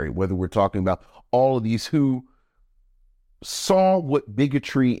Roddenberry, whether we're talking about all of these who saw what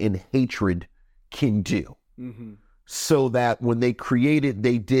bigotry and hatred can do. So that when they created,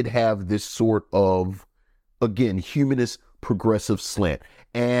 they did have this sort of, again, humanist progressive slant.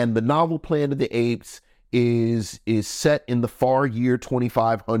 And the novel Planet of the Apes is set in the far year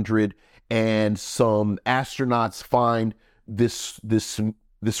 2500, and some astronauts find this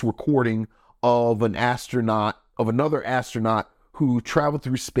recording of another astronaut who traveled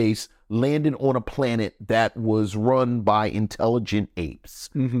through space, landed on a planet that was run by intelligent apes,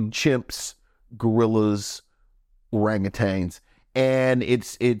 chimps, gorillas, orangutans. And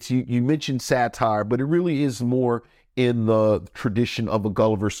it's you mentioned satire, but it really is more in the tradition of a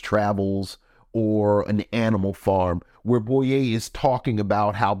Gulliver's Travels or an Animal Farm, where Boyer is talking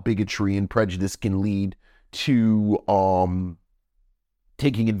about how bigotry and prejudice can lead to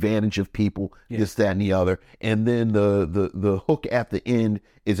taking advantage of people, this, that, and the other. And then the hook at the end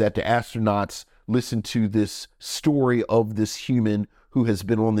is that the astronauts listen to this story of this human who has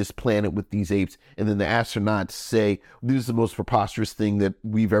been on this planet with these apes. And then the astronauts say, this is the most preposterous thing that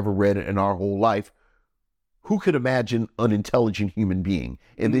we've ever read in our whole life. Who could imagine an intelligent human being?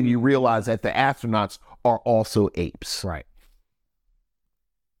 And then you realize that the astronauts are also apes. Right.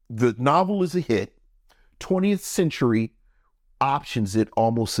 The novel is a hit. 20th Century options it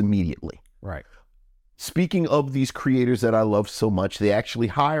almost immediately. Right. Speaking of these creators that I love so much, they actually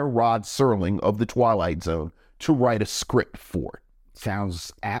hire Rod Serling of The Twilight Zone to write a script for it.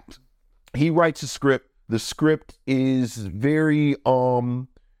 Sounds apt. He writes a script. The script is very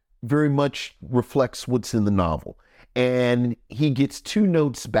much reflects what's in the novel. And he gets 2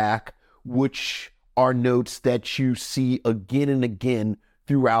 notes back, which are notes that you see again and again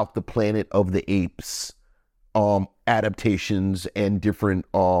throughout the Planet of the Apes adaptations and different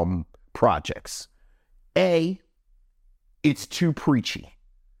projects. A, it's too preachy.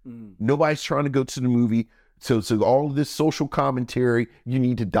 Nobody's trying to go to the movie. So all of this social commentary, you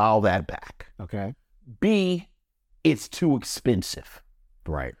need to dial that back. Okay. B, it's too expensive.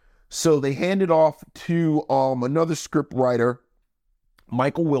 Right. So they hand it off to another script writer,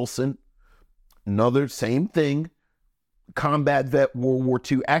 Michael Wilson. Another same thing. Combat vet, World War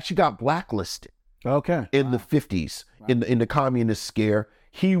II. Actually got blacklisted. Okay. In the 50s, in the communist scare.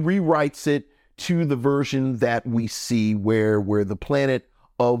 He rewrites it to the version that we see where the Planet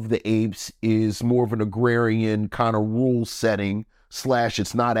of the Apes is more of an agrarian kind of rule setting /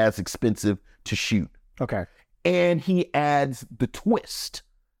 it's not as expensive to shoot. Okay. And he adds the twist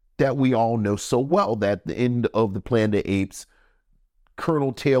that we all know so well, that at the end of the Planet of the Apes,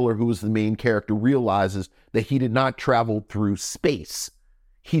 Colonel Taylor, who is the main character, realizes that he did not travel through space.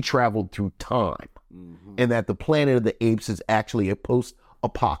 He traveled through time. And that the Planet of the Apes is actually a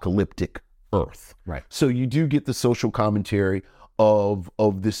post-apocalyptic Earth. Right. So you do get the social commentary of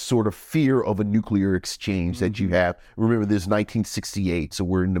this sort of fear of a nuclear exchange that you have. Remember, this is 1968, so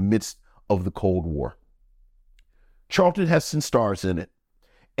we're in the midst of the Cold War. Charlton Heston stars in it.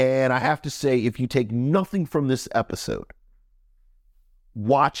 And I have to say, if you take nothing from this episode,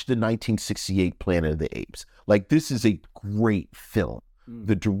 watch the 1968 Planet of the Apes. Like, this is a great film.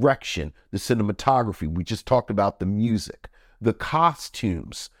 The direction, the cinematography, we just talked about the music, the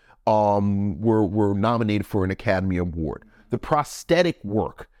costumes were nominated for an Academy Award. The prosthetic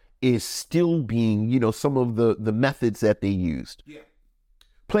work is still being, some of the methods that they used. Yeah.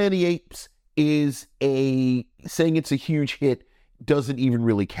 Planet of the Apes is saying it's a huge hit doesn't even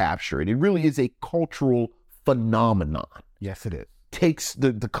really capture it. It really is a cultural phenomenon. Yes, it is. Takes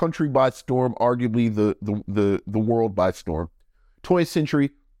the country by storm, arguably the world by storm. 20th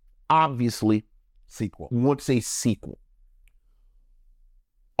Century, obviously, wants a sequel.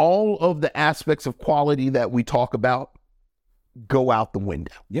 All of the aspects of quality that we talk about go out the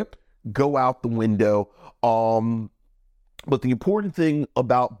window. Yep. Go out the window. But the important thing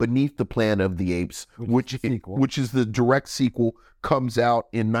about Beneath the Planet of the Apes, which is the direct sequel, comes out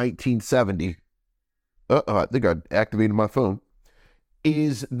in 1970. I think I activated my phone.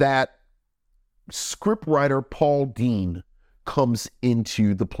 Is that scriptwriter Paul Dean comes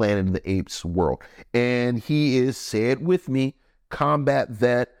into the Planet of the Apes world. And he is, say it with me, combat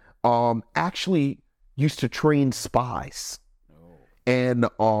vet, actually used to train spies and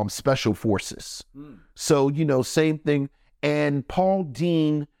special forces. So, same thing. And Paul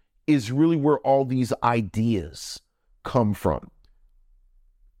Dean is really where all these ideas come from.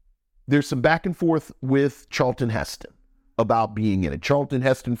 There's some back and forth with Charlton Heston about being in it. Charlton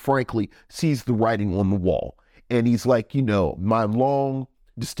Heston, frankly, sees the writing on the wall. And he's like, my long,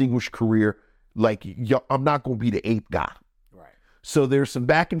 distinguished career, I'm not going to be the ape guy. Right. So there's some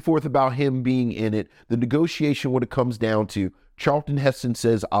back and forth about him being in it. The negotiation, when it comes down to, Charlton Heston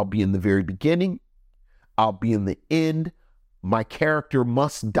says, I'll be in the very beginning. I'll be in the end. My character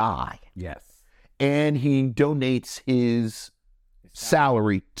must die. Yes. And he donates his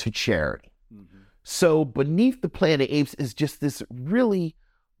salary to charity. Mm-hmm. So Beneath the Planet of Apes is just this really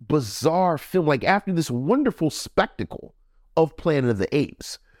bizarre film. Like, after this wonderful spectacle of Planet of the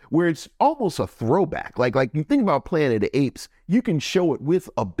Apes, where it's almost a throwback. Like you think about Planet of the Apes, you can show it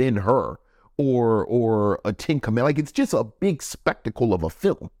with a Ben-Hur or a Tin Can. Like, it's just a big spectacle of a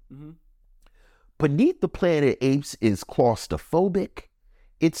film. Mm-hmm. Beneath the Planet of Apes is claustrophobic.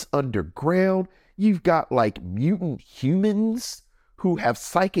 It's underground. You've got mutant humans who have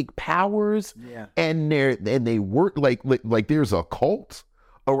psychic powers, and they work like there's a cult,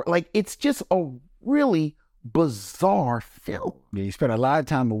 or it's just a really bizarre film. Yeah, you spent a lot of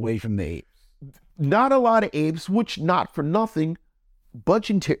time away from the apes. Not a lot of apes, which, not for nothing,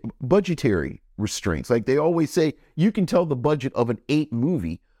 budgetary restraints. Like they always say, you can tell the budget of an ape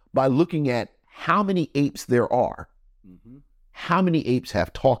movie by looking at how many apes there are. Mm-hmm. How many apes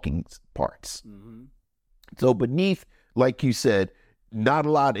have talking parts? Mm-hmm. So Beneath, like you said, not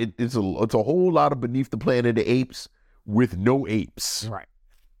a lot. It's a whole lot of Beneath the Planet of the Apes with no apes. Right.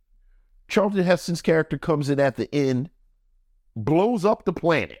 Charlton Heston's character comes in at the end, blows up the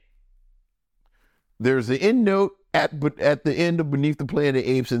planet. There's an end note at the end of Beneath the Planet of the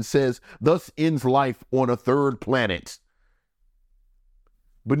Apes and says, thus ends life on a third planet.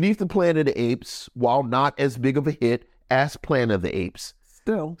 Beneath the Planet of the Apes, while not as big of a hit as Planet of the Apes,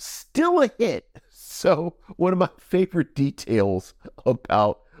 still a hit. So one of my favorite details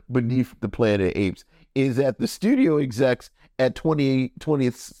about Beneath the Planet of the Apes is that the studio execs at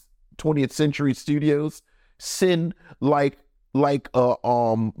 20th Century Studios send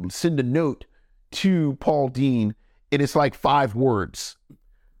send a note to Paul Dean, and it's 5 words.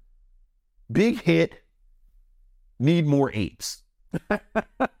 Big hit, need more apes.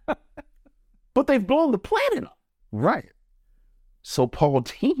 But they've blown the planet up. Right. So Paul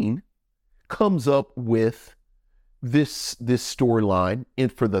Dean comes up with this storyline,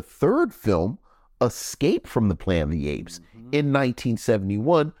 and for the third film, Escape from the Planet of the Apes, in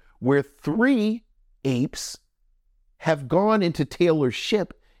 1971, where 3 apes have gone into Taylor's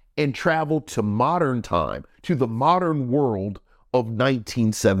ship and traveled to modern time, to the modern world of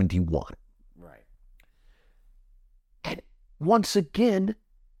 1971. Right. And once again,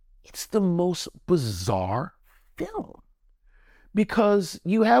 it's the most bizarre film. Because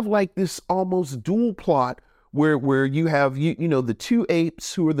you have this almost dual plot where you have, the 2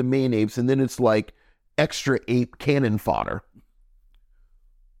 apes who are the main apes, and then it's extra ape cannon fodder.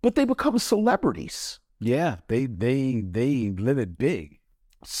 But they become celebrities. Yeah, they live it big.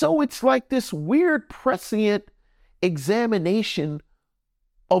 So it's this weird prescient examination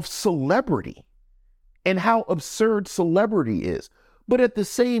of celebrity and how absurd celebrity is. But at the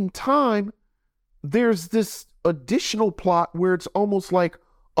same time, there's this additional plot where it's almost like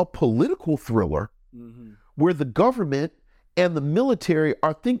a political thriller, where the government and the military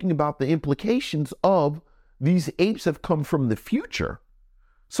are thinking about the implications of these apes have come from the future.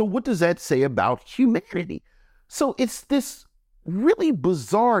 So what does that say about humanity? So it's this really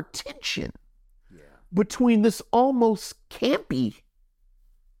bizarre tension between this almost campy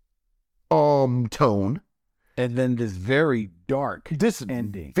tone And then this very dark this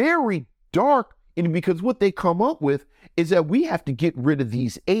ending. Very dark ending, because what they come up with is that we have to get rid of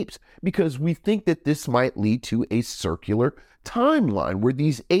these apes because we think that this might lead to a circular timeline where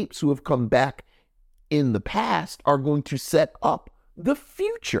these apes who have come back in the past are going to set up the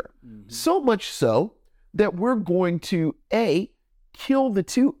future. So much so that we're going to A, kill the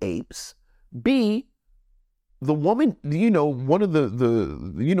 2 apes, B, the woman, one of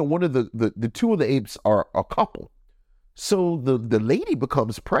the 2 of the apes are a couple. So the lady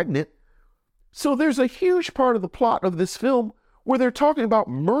becomes pregnant. So there's a huge part of the plot of this film where they're talking about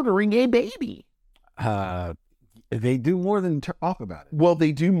murdering a baby. They do more than talk about it. Well,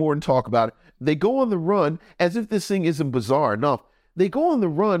 they do more than talk about it. They go on the run, as if this thing isn't bizarre enough. They go on the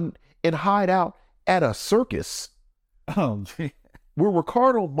run and hide out at a circus. Oh, where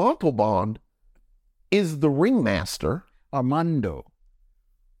Ricardo Montalban is the ringmaster. Armando.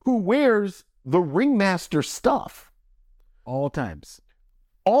 Who wears the ringmaster stuff. All times.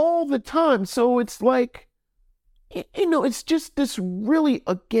 All the time. So it's like, it's just this really,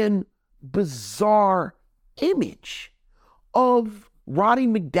 again, bizarre image of Roddy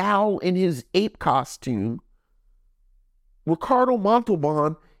McDowall in his ape costume, Ricardo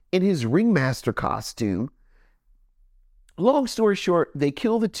Montalban in his ringmaster costume. Long story short, they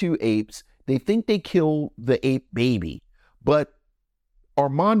kill the 2 apes. They think they kill the ape baby, but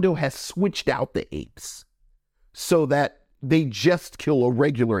Armando has switched out the apes so that they just kill a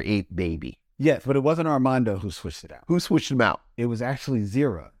regular ape baby. Yes, but it wasn't Armando who switched it out. Who switched them out? It was actually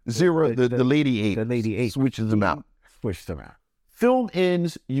Zira. Zira, the lady ape. The lady ape. Switches them out. Switched them out. Film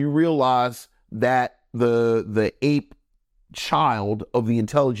ends, you realize that the ape child of the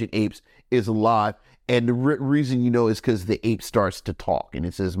intelligent apes is alive. And the reason you know is because the ape starts to talk. And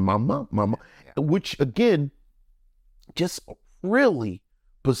it says, mama, mama. Yeah. Which, again, just really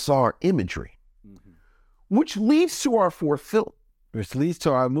bizarre imagery. Which leads to our 4th film. Which leads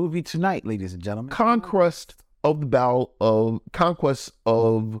to our movie tonight, ladies and gentlemen. Conquest of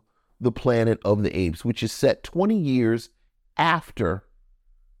the Planet of the Apes, which is set 20 years after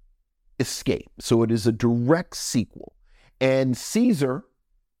Escape. So it is a direct sequel. And Caesar,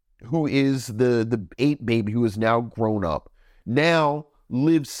 who is the ape baby who is now grown up, now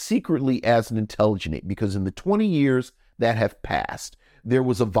lives secretly as an intelligent ape, because in the 20 years that have passed, there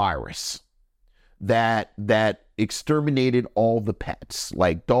was a virus that exterminated all the pets,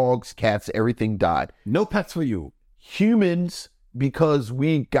 like dogs, cats, everything died. No pets for you. Humans, because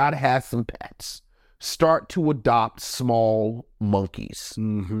we gotta have some pets, start to adopt small monkeys.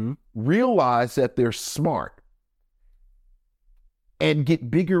 Realize that they're smart and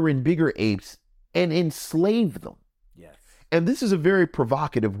get bigger and bigger apes and enslave them. Yes. And this is a very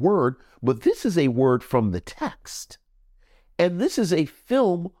provocative word, but this is a word from the text. And this is a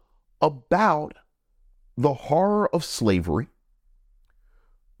film about the horror of slavery,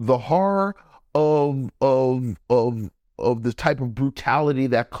 the horror of the type of brutality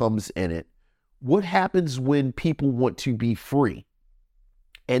that comes in it. What happens when people want to be free?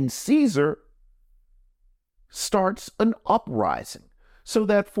 And Caesar starts an uprising. So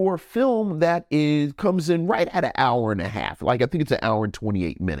that for a film that comes in right at an hour and a half, like I think it's an hour and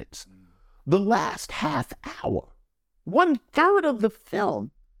 28 minutes, the last half hour, 1/3 of the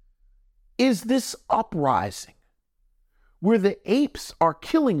film, is this uprising where the apes are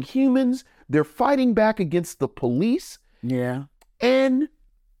killing humans. They're fighting back against the police. Yeah. And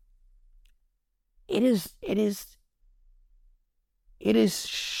it is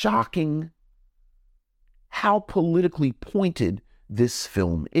shocking how politically pointed this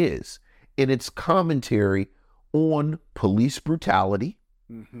film is in its commentary on police brutality,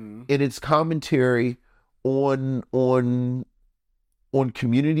 in its commentary on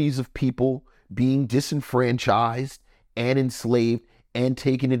communities of people being disenfranchised and enslaved and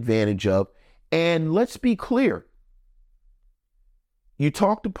taken advantage of. And let's be clear. You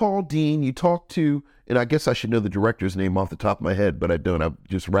talk to Paul Dean, and I guess I should know the director's name off the top of my head, but I don't. I've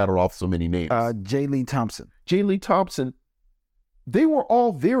just rattled off so many names. J. Lee Thompson. J. Lee Thompson. They were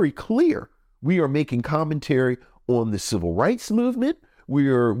all very clear. We are making commentary on the civil rights movement. We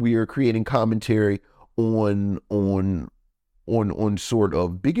are creating commentary on sort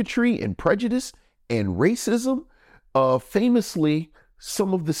of bigotry and prejudice and racism. Famously,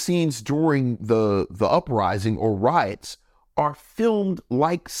 some of the scenes during the uprising or riots are filmed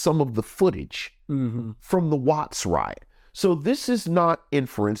like some of the footage from the Watts riot. So this is not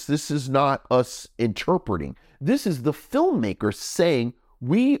inference. This is not us interpreting. This is the filmmaker saying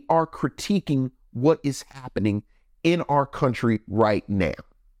we are critiquing what is happening in our country right now.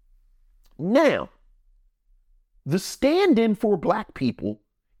 Now, the stand-in for Black people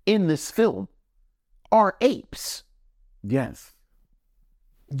in this film are apes. Yes.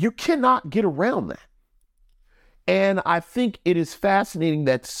 You cannot get around that. And I think it is fascinating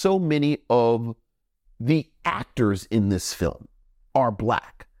that so many of the actors in this film are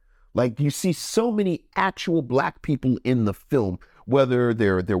Black. Like, you see so many actual Black people in the film, whether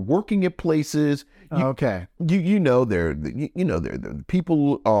they're working at places. Okay. They're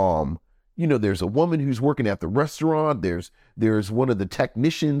people. There's a woman who's working at the restaurant. There's one of the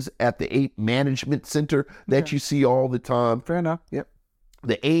technicians at the Ape Management Center that you see all the time. Fair enough. Yep.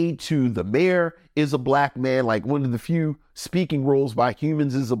 The aide to the mayor is a Black man. Like, one of the few speaking roles by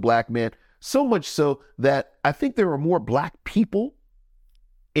humans is a Black man. So much so that I think there are more Black people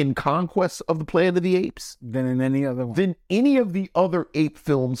in Conquest of the Planet of the Apes than in any other one. Than any of the other ape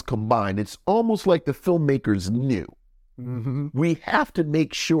films combined. It's almost like the filmmakers knew. Mm-hmm. We have to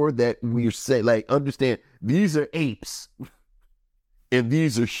make sure that we understand these are apes and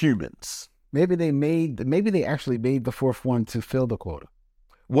these are humans. Maybe they actually made the fourth one to fill the quota.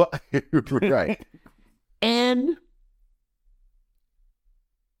 Well, right. And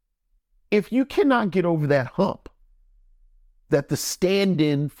if you cannot get over that hump, that the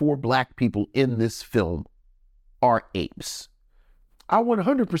stand-in for Black people in this film are apes, I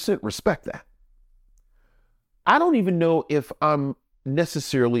 100% respect that. I don't even know if I'm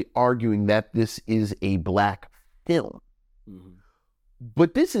necessarily arguing that this is a Black film. Mm-hmm.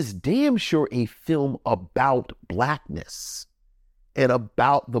 But this is damn sure a film about Blackness and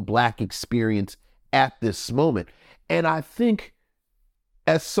about the Black experience at this moment. And I think,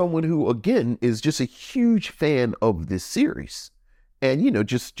 as someone who, again, is just a huge fan of this series, and,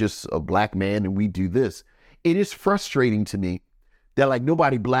 just a Black man and we do this, it is frustrating to me that, like,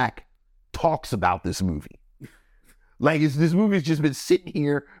 nobody Black talks about this movie. Like, this movie's just been sitting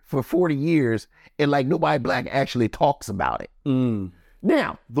here for 40 years and, like, nobody Black actually talks about it. Mm.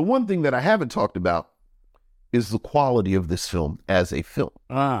 Now, the one thing that I haven't talked about is the quality of this film as a film.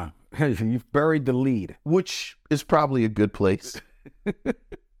 You've buried the lead. Which is probably a good place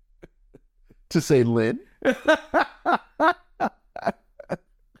to say, Lynn.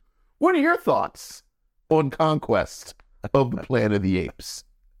 What are your thoughts on Conquest of the Planet of the Apes?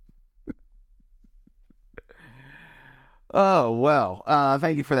 Oh, well,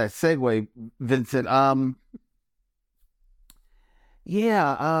 thank you for that segue, Vincent.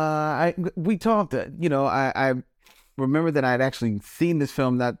 We talked, I remember that I'd actually seen this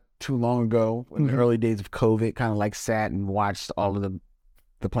film not too long ago in the early days of COVID, kind of like sat and watched all of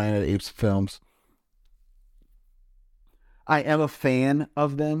the Planet of the Apes films. I am a fan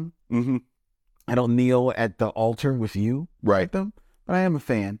of them. Mm-hmm. I don't kneel at the altar with you, right? Them, but I am a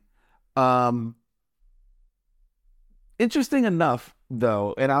fan. Interesting enough,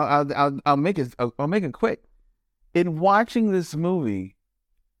 though, and I'll make it quick. In watching this movie,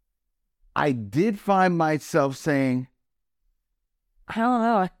 I did find myself saying, I don't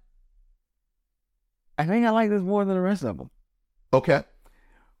know, I think I like this more than the rest of them. Okay.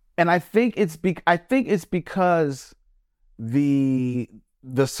 And I think it's because the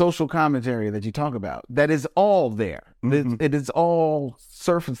social commentary that you talk about, that is all there. Mm-hmm. It is all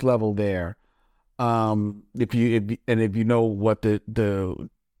surface level there. If you know what to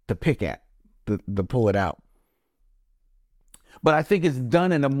pick at, to pull it out. But I think it's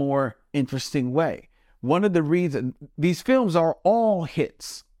done in a more interesting way. One of the reasons these films are all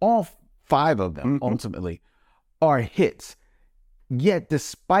hits, all 5 of them ultimately are hits. Yet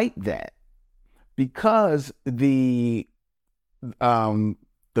despite that, because the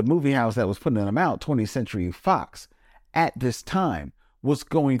movie house that was putting them out, 20th Century Fox, at this time was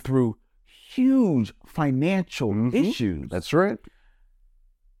going through huge financial issues. That's right.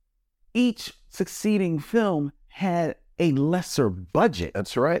 Each succeeding film had a lesser budget.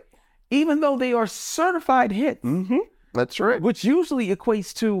 That's right. Even though they are certified hits. Mm-hmm. That's right. Which usually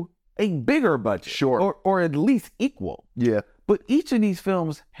equates to a bigger budget. Sure. Or at least equal. Yeah. But each of these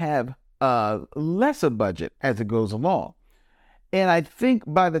films have a lesser budget as it goes along. And I think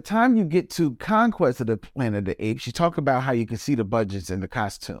by the time you get to Conquest of the Planet of the Apes, you talk about how you can see the budgets and the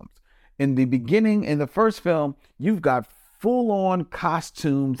costumes. In the beginning, in the first film, you've got full-on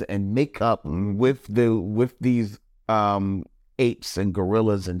costumes and makeup with these apes and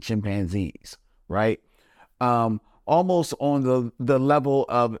gorillas and chimpanzees, right? Almost on the level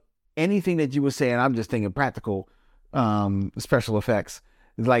of anything that you would say, and I'm just thinking practical special effects.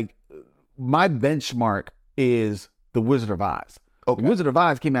 Like, my benchmark is The Wizard of Oz. Okay. The Wizard of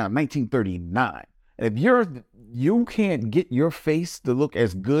Oz came out in 1939. And if you can't get your face to look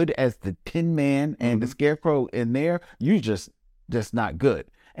as good as the Tin Man and the Scarecrow in there, you just not good.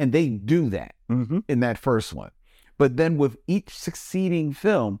 And they do that in that first one. But then with each succeeding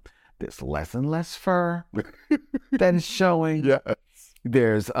film, there's less and less fur that is showing. Yes.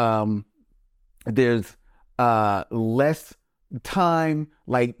 There's less time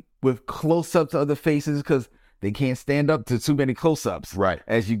like with close-ups of the faces because they can't stand up to too many close-ups Right.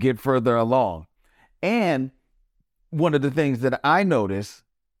 as you get further along. And one of the things that I notice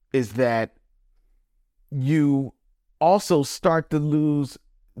is that you also start to lose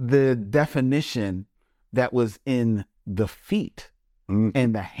the definition that was in the feet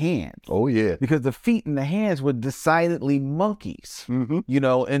and the hands. Oh yeah. Because the feet and the hands were decidedly monkeys, you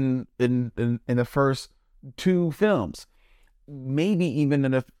know, in the first 2 films, maybe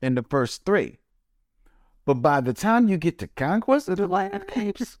even in the first 3. But by the time you get to Conquest of the Planet of the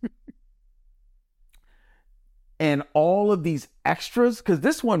Apes and all of these extras, because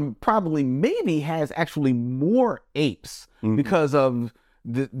this one probably maybe has actually more apes because of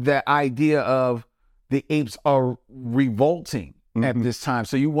the idea of the apes are revolting at this time.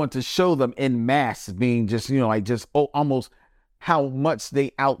 So you want to show them in mass being just, you know, like just almost how much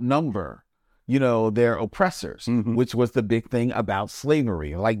they outnumber, you know, their oppressors, which was the big thing about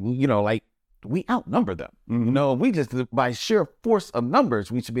slavery. Like, you know, like we outnumber them. You know, we just, by sheer force of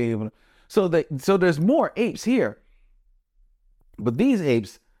numbers, we should be able to. So there's more apes here. But these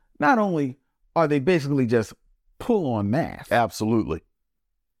apes, not only are they basically just pull on mass. Absolutely.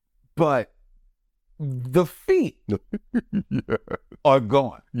 But the feet are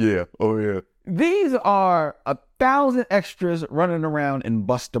gone. Yeah. Oh yeah. These are 1,000 extras running around in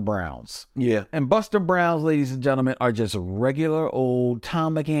Buster Browns. Yeah. And Buster Browns, ladies and gentlemen, are just regular old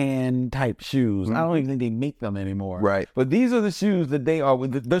Tom McGann type shoes. I don't even think they make them anymore. Right. But these are the shoes that they are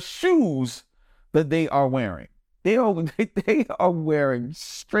the shoes that they are wearing. They are wearing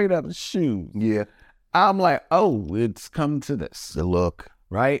straight up shoes. Yeah. I'm like, oh, it's come to this. The look.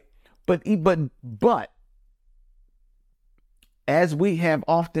 Right? But as we have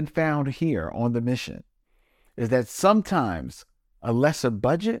often found here on the mission, is that sometimes a lesser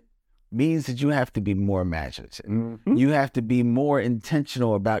budget means that you have to be more imaginative. You have to be more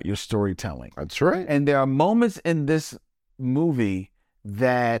intentional about your storytelling. That's right. And there are moments in this movie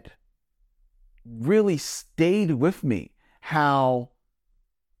that really stayed with me. How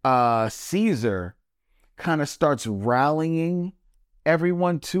Caesar kind of starts rallying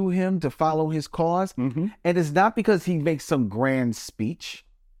everyone to him to follow his cause. And it's not because he makes some grand speech.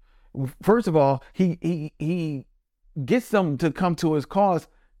 First of all, he gets them to come to his cause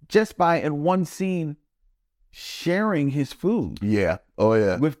just by, in one scene, sharing his food. Yeah. Oh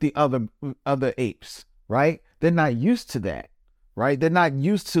yeah. With the other apes, right? They're not used to that, right? They're not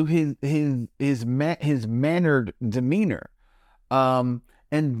used to his mannered demeanor. And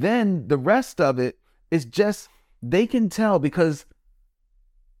then the rest of it is just, they can tell because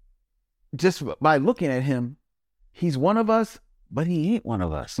just by looking at him, he's one of us, but he ain't one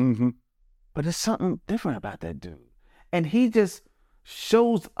of us. But there's something different about that dude. And he just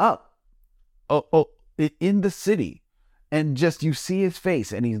shows up in the city, and just, you see his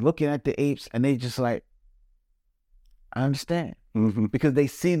face, and he's looking at the apes, and they just like, I understand. Because they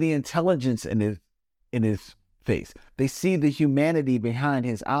see the intelligence in his face. They see the humanity behind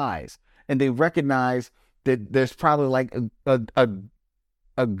his eyes, and they recognize that there's probably like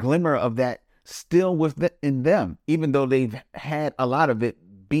a glimmer of that still in them, even though they've had a lot of it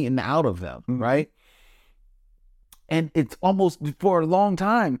beaten out of them, right? And it's almost, for a long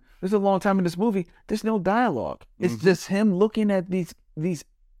time, there's a long time in this movie, there's no dialogue. It's just him looking at these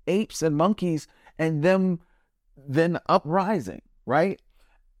apes and monkeys and them then uprising, right?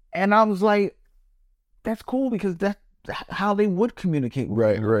 And I was like, that's cool, because that's how they would communicate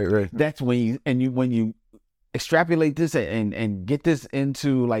with Right. That's when you extrapolate this and get this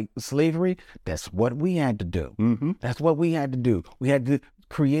into like slavery. That's what we had to do. That's what we had to do. We had to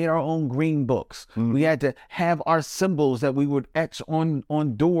create our own green books. We had to have our symbols that we would etch on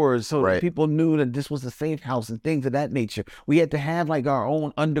doors so that people knew that this was a safe house and things of that nature. We had to have like our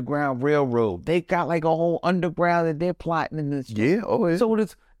own underground railroad. They got like a whole underground that they're plotting in this. Yeah. Oh yeah. So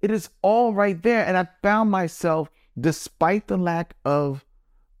it is all right there. And I found myself, despite the lack of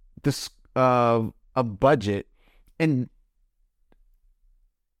this a budget, and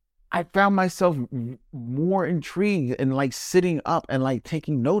I found myself more intrigued and like sitting up and like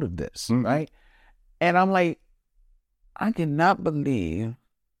taking note of this, right? And I'm like, I cannot believe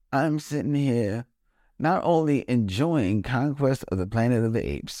I'm sitting here not only enjoying Conquest of the Planet of the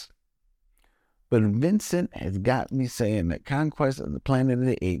Apes, but Vincent has got me saying that Conquest of the Planet of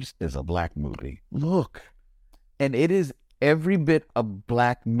the Apes is a black movie. Look, and it is every bit a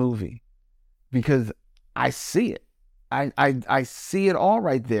black movie, because I see it. I see it all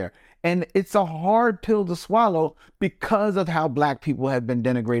right there. And it's a hard pill to swallow because of how black people have been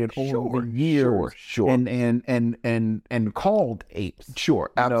denigrated over the years. Sure. And called apes.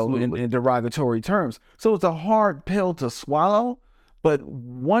 Sure, absolutely. In derogatory terms. So it's a hard pill to swallow. But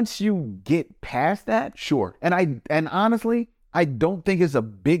once you get past that, sure. And honestly, I don't think it's a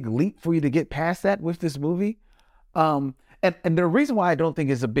big leap for you to get past that with this movie. And the reason why I don't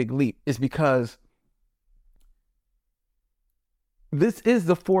think it's a big leap is because this is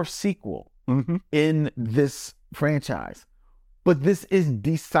the fourth sequel in this franchise, but this is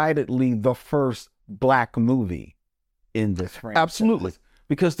decidedly the first black movie in this franchise. Absolutely.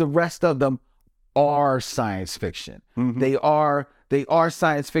 Because the rest of them are science fiction. They are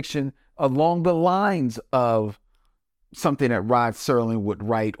science fiction along the lines of something that Rod Serling would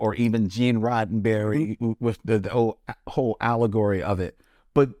write, or even Gene Roddenberry with the whole allegory of it.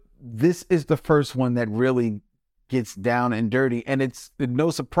 But this is the first one that really gets down and dirty. And it's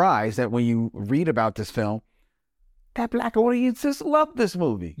no surprise that when you read about this film, that black audiences love this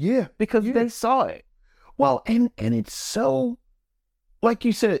movie. Yeah. Because they saw it. Well, and it's so, like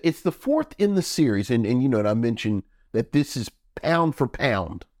you said, it's the fourth in the series. And you know, and I mentioned that this is pound for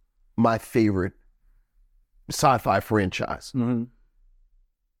pound my favorite sci-fi franchise.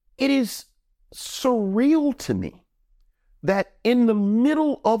 It is surreal to me that in the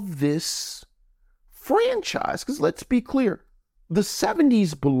middle of this franchise, because let's be clear, the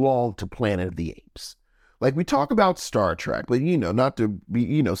 70s belonged to Planet of the Apes. Like, we talk about Star Trek, but not to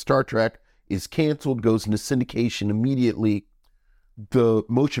be, Star Trek is canceled, goes into syndication immediately. The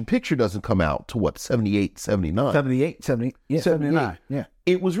motion picture doesn't come out to 78, 79. 79. Yeah.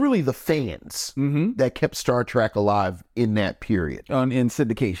 It was really the fans that kept Star Trek alive in that period. In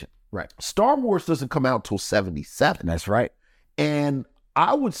syndication. Right. Star Wars doesn't come out till 77. That's right. And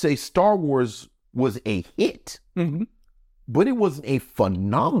I would say Star Wars was a hit, but it wasn't a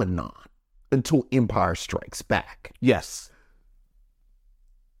phenomenon until Empire Strikes Back. Yes.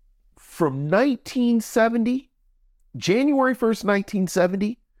 From 1970, January 1st,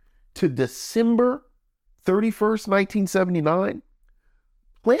 1970 to December 31st, 1979,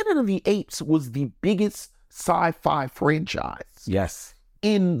 Planet of the Apes was the biggest sci-fi franchise. Yes.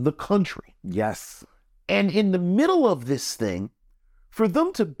 In the country. Yes. And in the middle of this thing, for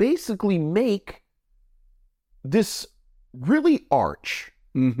them to basically make this really arch,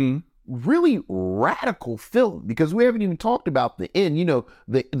 really radical film, because we haven't even talked about the end,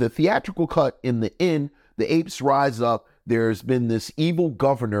 the theatrical cut in the end, the apes rise up. There's been this evil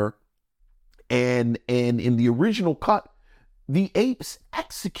governor, and in the original cut, the apes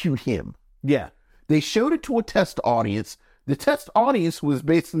execute him. Yeah. They showed it to a test audience. The test audience was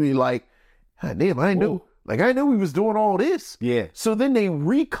basically like, "Ah, damn, I know he was doing all this." Yeah. So then they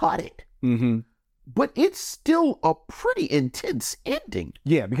recut it. But it's still a pretty intense ending.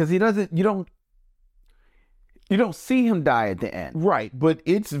 Yeah, because you don't see him die at the end. Right, but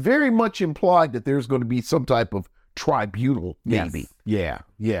it's very much implied that there's going to be some type of tribunal, maybe. Yes.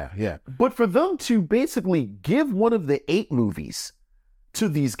 Yeah. But for them to basically give one of the 8 movies to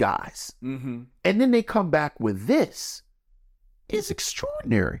these guys, and then they come back with this, is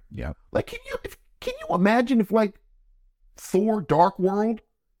extraordinary. Yeah. Like, can you imagine if, like, Thor: Dark World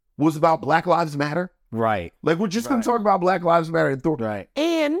was about Black Lives Matter? Right. Like, we're just going to talk about Black Lives Matter and Thor. Right.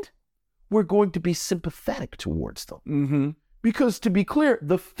 And we're going to be sympathetic towards them. Because, to be clear,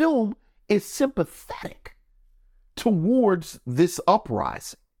 the film is sympathetic towards this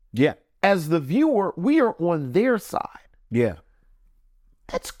uprising. Yeah. As the viewer, we are on their side. Yeah.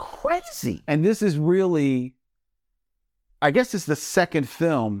 That's crazy. And this is really, I guess it's the second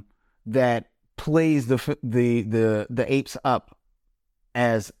film that plays the apes up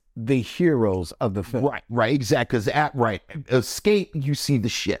as the heroes of the film. Right, exactly. Because Escape, you see the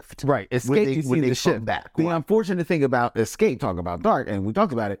shift. Right, Escape, you see the shift. Back. The unfortunate thing about Escape, talk about Dark, and we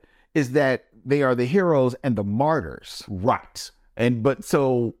talked about it, is that they are the heroes and the martyrs. Right. But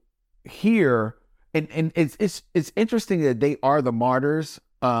so here, and it's interesting that they are the martyrs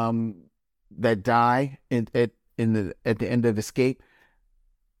that die at the end of Escape,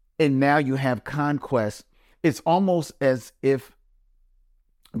 and now you have Conquest. It's almost as if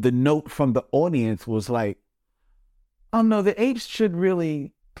the note from the audience was like, "Oh no, the apes should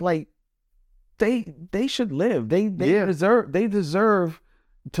really, like, they should live. They deserve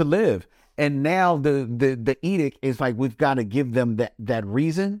to live." And now the edict is like, we've got to give them that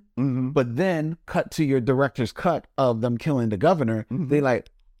reason. But then cut to your director's cut of them killing the governor. They like,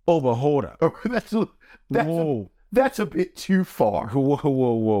 "Oh, but hold up. That's a bit too far."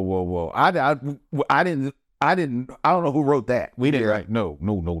 Whoa. I don't know who wrote that. We didn't write. No.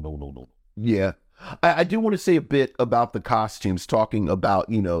 Yeah. I do want to say a bit about the costumes, talking about,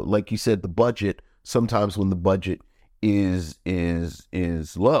 like you said, the budget. Sometimes when the budget is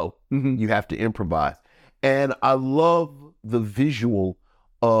low, you have to improvise. And I love the visual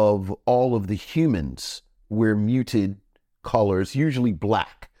of all of the humans wear muted colors, usually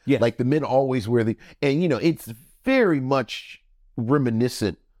black. Yeah. Like the men always wear it's very much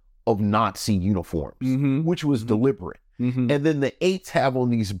reminiscent of Nazi uniforms, which was deliberate. And then the Apes have on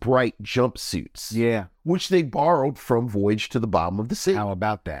these bright jumpsuits. Yeah. Which they borrowed from Voyage to the Bottom of the Sea. How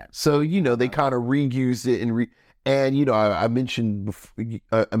about that? So, they kind of reused it and I mentioned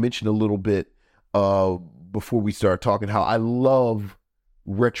a little bit before we started talking how I love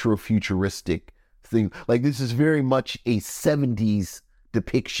retro futuristic things. Like this is very much a 70s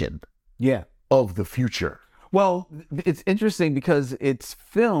depiction of the future. Well, it's interesting because it's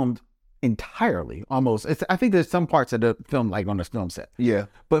filmed entirely, almost. I think there's some parts of the film like on the film set. Yeah.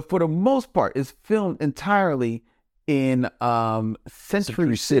 But for the most part, it's filmed entirely in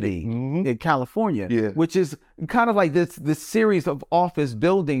Century City in California, which is kind of like this series of office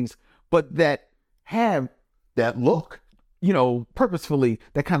buildings, but that have that look, purposefully,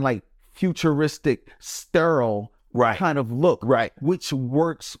 that kind of like futuristic, sterile kind of look, which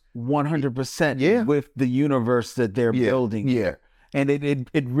works 100% with the universe that they're building. Yeah. And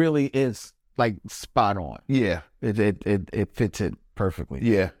it really is like spot on. Yeah. It fits it perfectly.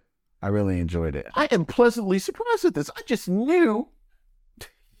 Yeah. I really enjoyed it. I am pleasantly surprised at this. I just knew.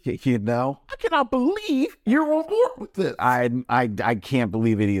 I cannot believe you're on board with this. I can't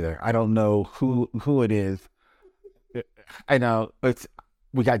believe it either. I don't know who it is. I know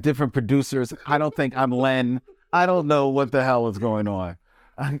we got different producers. I don't think I'm Len. I don't know what the hell is going on.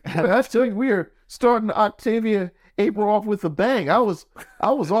 I tell you, we are starting Octavia April off with a bang. I was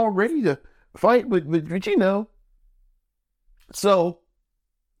all ready to fight, but So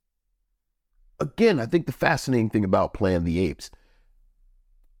again, I think the fascinating thing about Planet of the Apes,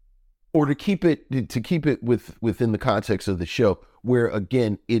 or to keep it within the context of the show, where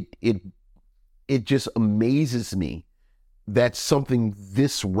again it just amazes me that something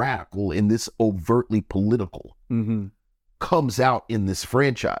this radical and this overtly political comes out in this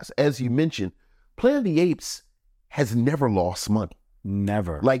franchise. As you mentioned, Planet of the Apes has never lost money.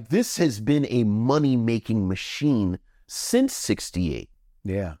 Never. Like this has been a money-making machine since '68.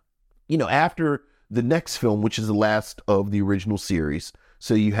 Yeah. After the next film, which is the last of the original series,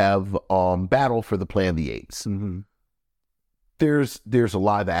 so you have Battle for the Planet of the Apes. There's a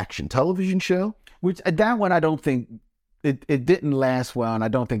live action television show, which that one I don't think it didn't last well, and I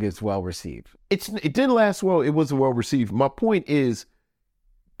don't think it's well received. It didn't last well. It wasn't well received. My point is,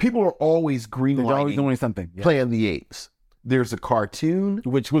 people are always greenlighting, always doing something. Yeah. Planet of the Apes. There's a cartoon,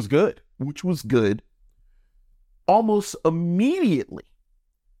 which was good. Almost immediately,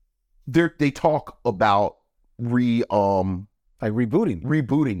 they talk about rebooting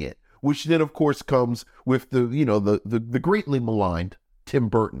it, which then of course comes with the greatly maligned Tim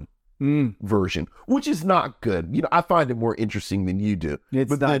Burton version, which is not good. I find it more interesting than you do.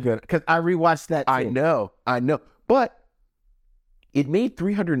 It's not good because I rewatched that too. I know, but it made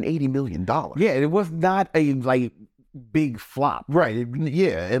 $380 million. Yeah, it was not a big flop, right?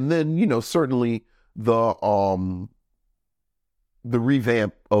 And then certainly the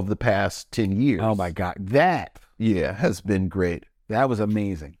revamp of the past 10 years. Oh my God, that has been great. That was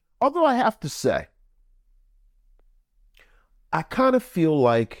amazing. Although I have to say, I kind of feel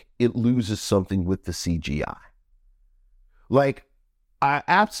like it loses something with the CGI. Like, I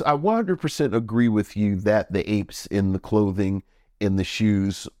 100% agree with you that the apes in the clothing and the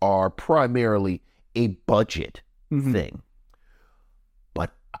shoes are primarily a budget thing.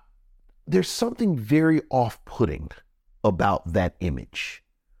 But there's something very off-putting about that image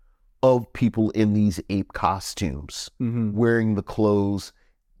of people in these ape costumes wearing the clothes,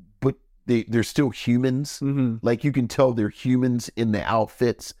 but they're still humans. Like you can tell they're humans in the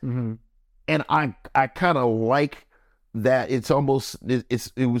outfits. And I kind of like that. It's almost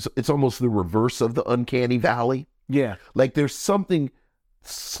the reverse of the uncanny valley. Yeah. Like there's something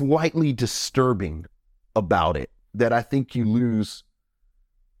slightly disturbing about it that I think you lose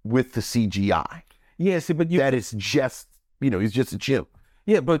with the CGI. Yes, but that is just, he's just a chimp.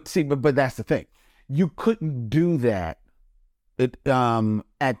 Yeah, but that's the thing. You couldn't do that at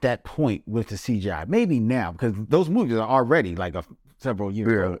that point with the CGI. Maybe now, because those movies are already several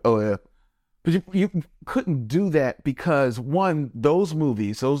years old. Oh, yeah. But you couldn't do that because, one, those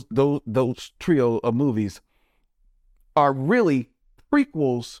movies, those trio of movies are really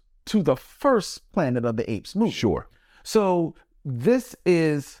prequels to the first Planet of the Apes movie. Sure. So this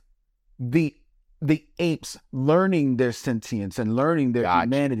is the the apes learning their sentience and learning their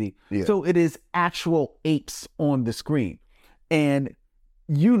humanity. Yeah. So it is actual apes on the screen. And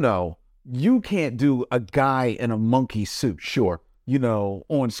you can't do a guy in a monkey suit. Sure.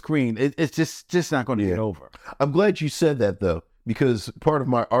 On screen. It's just not going to get over. I'm glad you said that, though, because part of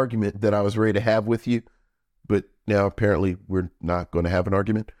my argument that I was ready to have with you, but now apparently we're not going to have an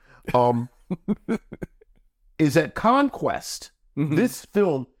argument, is that Conquest, this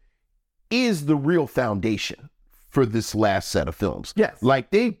film, is the real foundation for this last set of films. Yes.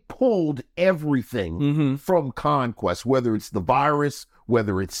 Like, they pulled everything from Conquest, whether it's the virus,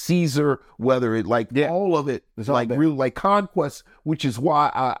 whether it's Caesar, whether it all of it, It's all like there. really like Conquest, which is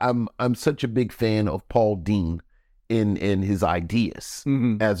why I'm such a big fan of Paul Dean in his ideas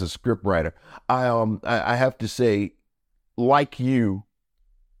as a scriptwriter. I have to say, like you,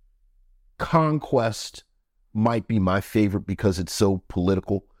 Conquest might be my favorite because it's so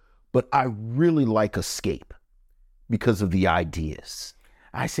political, but I really like Escape because of the ideas.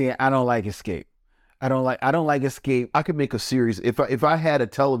 I don't like Escape. I don't like Escape. I could make a series. If I had a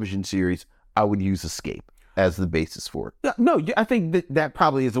television series, I would use Escape as the basis for it. Yeah, no, I think that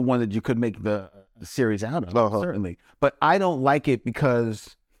probably is the one that you could make the series out of, certainly. But I don't like it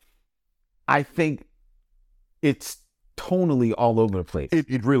because I think it's tonally all over the place.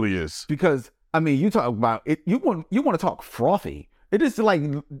 It really is. Because you talk about it. You want to talk frothy. It's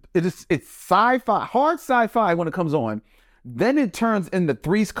sci-fi, hard sci-fi when it comes on. Then it turns into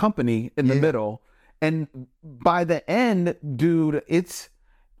Three's Company in the middle, and by the end, dude, it's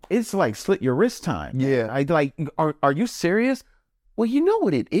like slit your wrist time. Yeah, I like. Are you serious? Well, you know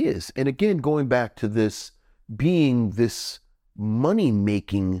what it is, and again, going back to this being this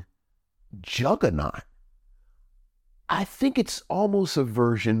money-making juggernaut, I think it's almost a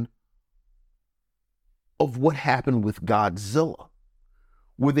version of what happened with Godzilla,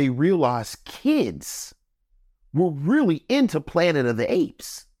 where they realized kids were really into Planet of the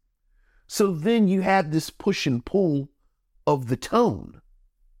Apes. So then you had this push and pull of the tone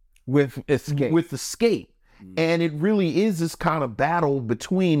with Escape. And it really is this kind of battle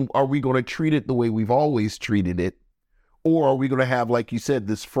between, are we going to treat it the way we've always treated it, or are we going to have, like you said,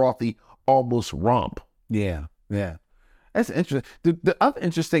 this frothy, almost romp? Yeah. That's interesting. The other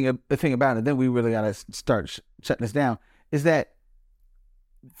interesting thing about it, then we really got to start shutting this down, is that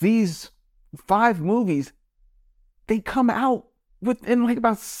these 5 movies, they come out within like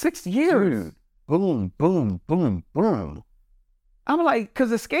about 6 years. Boom, boom, boom, boom. I'm like,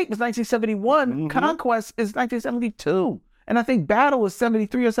 because Escape is 1971, Conquest is 1972, and I think Battle is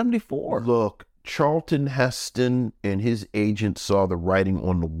 73 or 74. Look, Charlton Heston and his agent saw the writing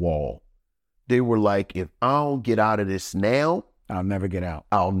on the wall. They were like, if I don't get out of this now, I'll never get out.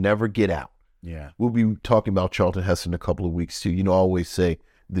 Yeah. We'll be talking about Charlton Heston in a couple of weeks too. I always say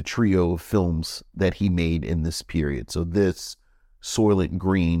the trio of films that he made in this period. So this, Soylent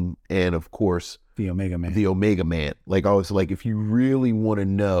Green, and of course, The Omega Man. Like, I was like, if you really want to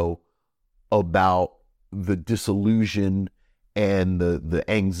know about the disillusion and the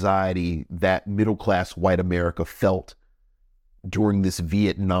anxiety that middle-class white America felt during this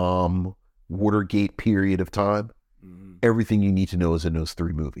Vietnam Watergate period of time, everything you need to know is in those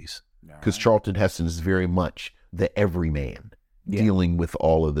 3 movies. Because Charlton Heston is very much the everyman dealing with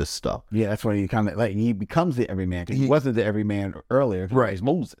all of this stuff. Yeah, that's why he kind of like he becomes the everyman. He wasn't the everyman earlier. Right, he's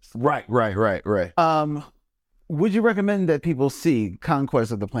Moses. Right. Would you recommend that people see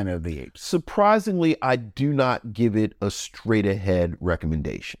Conquest of the Planet of the Apes? Surprisingly, I do not give it a straight ahead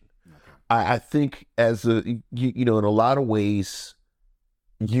recommendation. I think as in a lot of ways,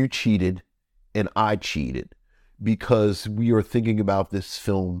 you cheated and I cheated because we are thinking about this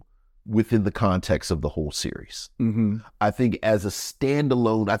film within the context of the whole series. I think as a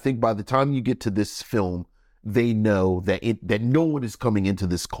standalone, I think by the time you get to this film, they know that no one is coming into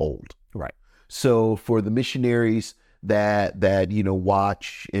this cold. Right. So for the missionaries that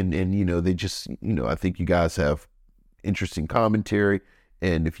watch and they just, I think you guys have interesting commentary.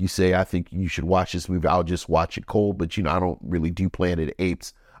 And if you say, I think you should watch this movie, I'll just watch it cold. But, I don't really do Planet of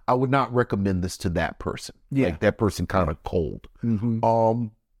Apes. I would not recommend this to that person. Yeah. Like that person kind of cold.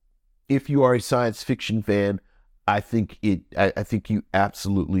 If you are a science fiction fan, I think you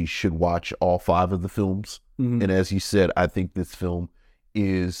absolutely should watch all 5 of the films. And as you said, I think this film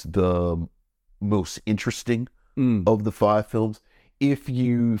is the most interesting of the 5 films. If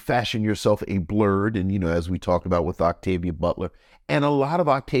you fashion yourself a blurred, and as we talked about with Octavia Butler, and a lot of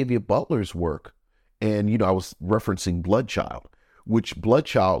Octavia Butler's work, and I was referencing Bloodchild, which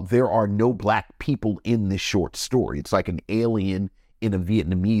Bloodchild, there are no black people in this short story. It's like an alien in a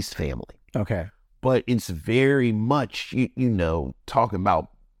Vietnamese family. Okay. But it's very much, talking about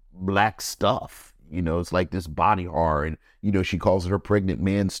black stuff, You know, it's like this body horror, and you know, she calls it her pregnant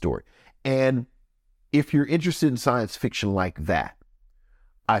man story. And if you're interested in science fiction like that,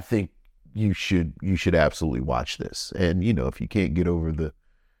 I think you should absolutely watch this. And you know, if you can't get over the,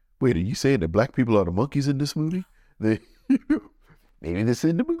 wait, are you saying that black people are the monkeys in this movie? Maybe this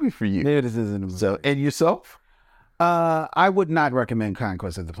isn't the movie for you. Maybe this isn't the movie. So, and yourself? I would not recommend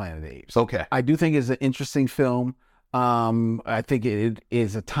Conquest of the Planet of the Apes. Okay. I do think it's an interesting film. I think it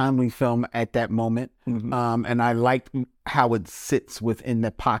is a timely film at that moment. And I like how it sits within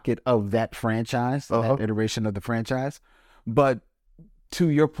the pocket of that franchise, that iteration of the franchise. But to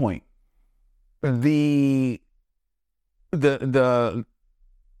your point, the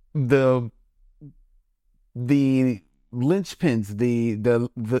linchpins, the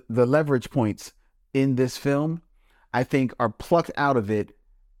leverage points in this film, I think, are plucked out of it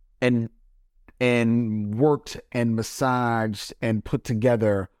and worked and massaged and put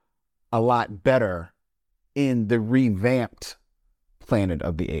together a lot better in the revamped Planet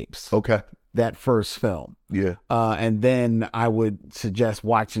of the Apes. Okay. That first film. Yeah. And then I would suggest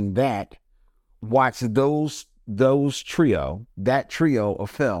watching that. Watch that trio of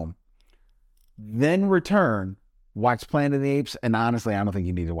film, then return, watch Planet of the Apes, and honestly, I don't think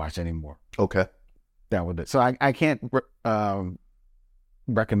you need to watch anymore. Okay. That would it. So I can't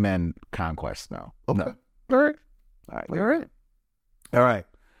recommend Conquest, no. Okay. No. All right. All right.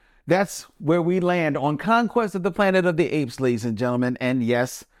 That's where we land on Conquest of the Planet of the Apes, ladies and gentlemen. And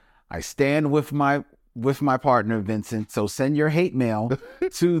yes, I stand with my partner, Vincent. So send your hate mail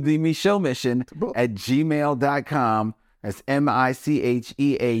to the Micheaux Mission at gmail.com. That's MICHEAUX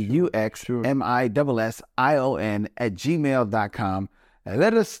MISSION at gmail.com.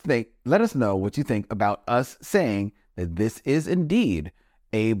 Let us know what you think about us saying that this is indeed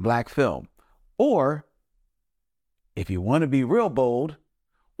a black film. Or if you want to be real bold,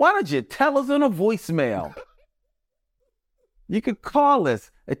 why don't you tell us on a voicemail? You can call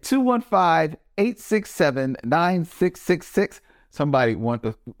us at 215-867-9666. Somebody want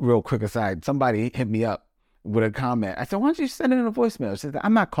a real quick aside. Somebody hit me up with a comment. I said, why don't you send it in a voicemail? She said,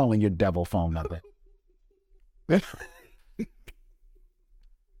 I'm not calling your devil phone number. I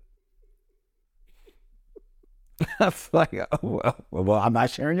was like, oh, well, I'm not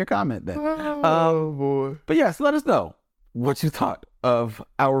sharing your comment then. Oh, boy. But yes, let us know what you thought of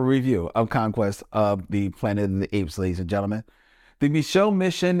our review of Conquest of the Planet of the Apes, ladies and gentlemen. The Micheaux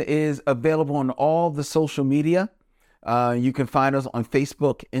Mission is available on all the social media. You can find us on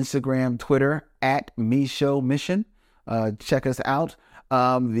Facebook, Instagram, Twitter at Micheaux Mission. Check us out.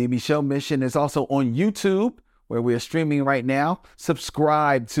 The Micheaux Mission is also on YouTube, where we are streaming right now.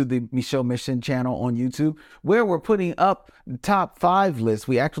 Subscribe to the Micheaux Mission channel on YouTube, where we're putting up the top 5 lists.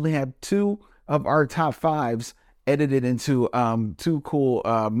 We actually have 2 of our top 5s edited into 2 cool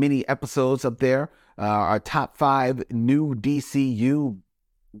mini episodes up there. Our top 5 new DCU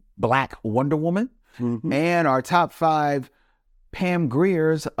Black Wonder Woman, and our top 5 Pam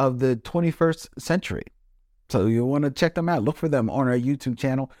Griers of the 21st century. So you want to check them out. Look for them on our YouTube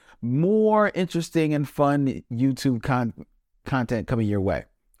channel. More interesting and fun YouTube content coming your way.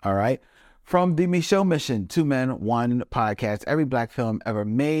 All right. From the Micheaux Mission, 2 Men, 1 podcast, every black film ever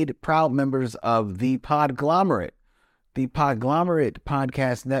made, proud members of the Podglomerate. The Podglomerate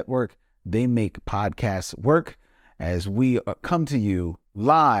Podcast Network. They make podcasts work, as we come to you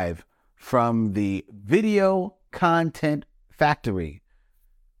live from the Video Content Factory,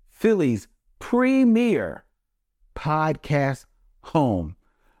 Philly's premier podcast home.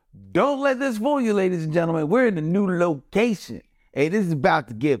 Don't let this fool you, ladies and gentlemen. We're in a new location. Hey, this is about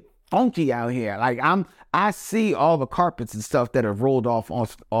to get funky out here. Like I see all the carpets and stuff that have rolled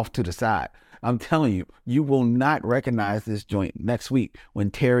off to the side. I'm telling you, you will not recognize this joint next week when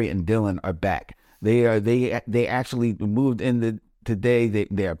Terry and Dylan are back. They actually moved in today.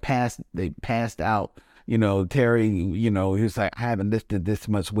 They passed out. You know, Terry, you know, he was like, I haven't lifted this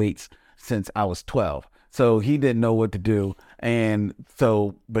much weights since I was 12. So he didn't know what to do. And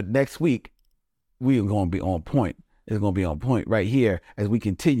so, but next week, we are going to be on point. It's going to be on point right here as we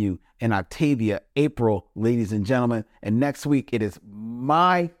continue in Octavia, April, ladies and gentlemen. And next week, it is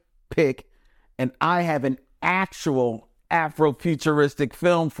my pick. And I have an actual Afrofuturistic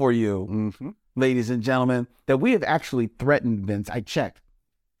film for you, ladies and gentlemen, that we have actually threatened, Vince. I checked.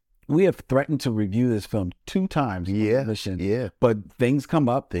 We have threatened to review this film 2 times. Yeah. But things come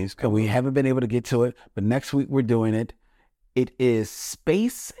up. We haven't been able to get to it. But next week we're doing it. It is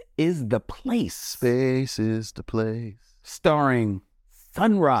Space is the Place. Space is the Place. Starring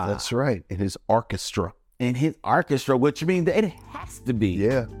Sun Ra. That's right. In his orchestra. Which means that it has to be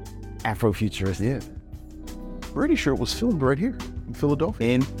Afrofuturistic. Yeah. Pretty sure it was filmed right here. Philadelphia.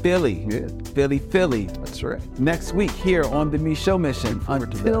 In Philly. Yeah. Philly. That's right. Next week here on the Me Show Mission.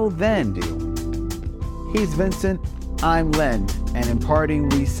 Until then, he's Vincent, I'm Len, and in parting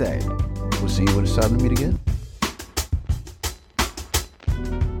we say, We'll see you when it's time to meet again.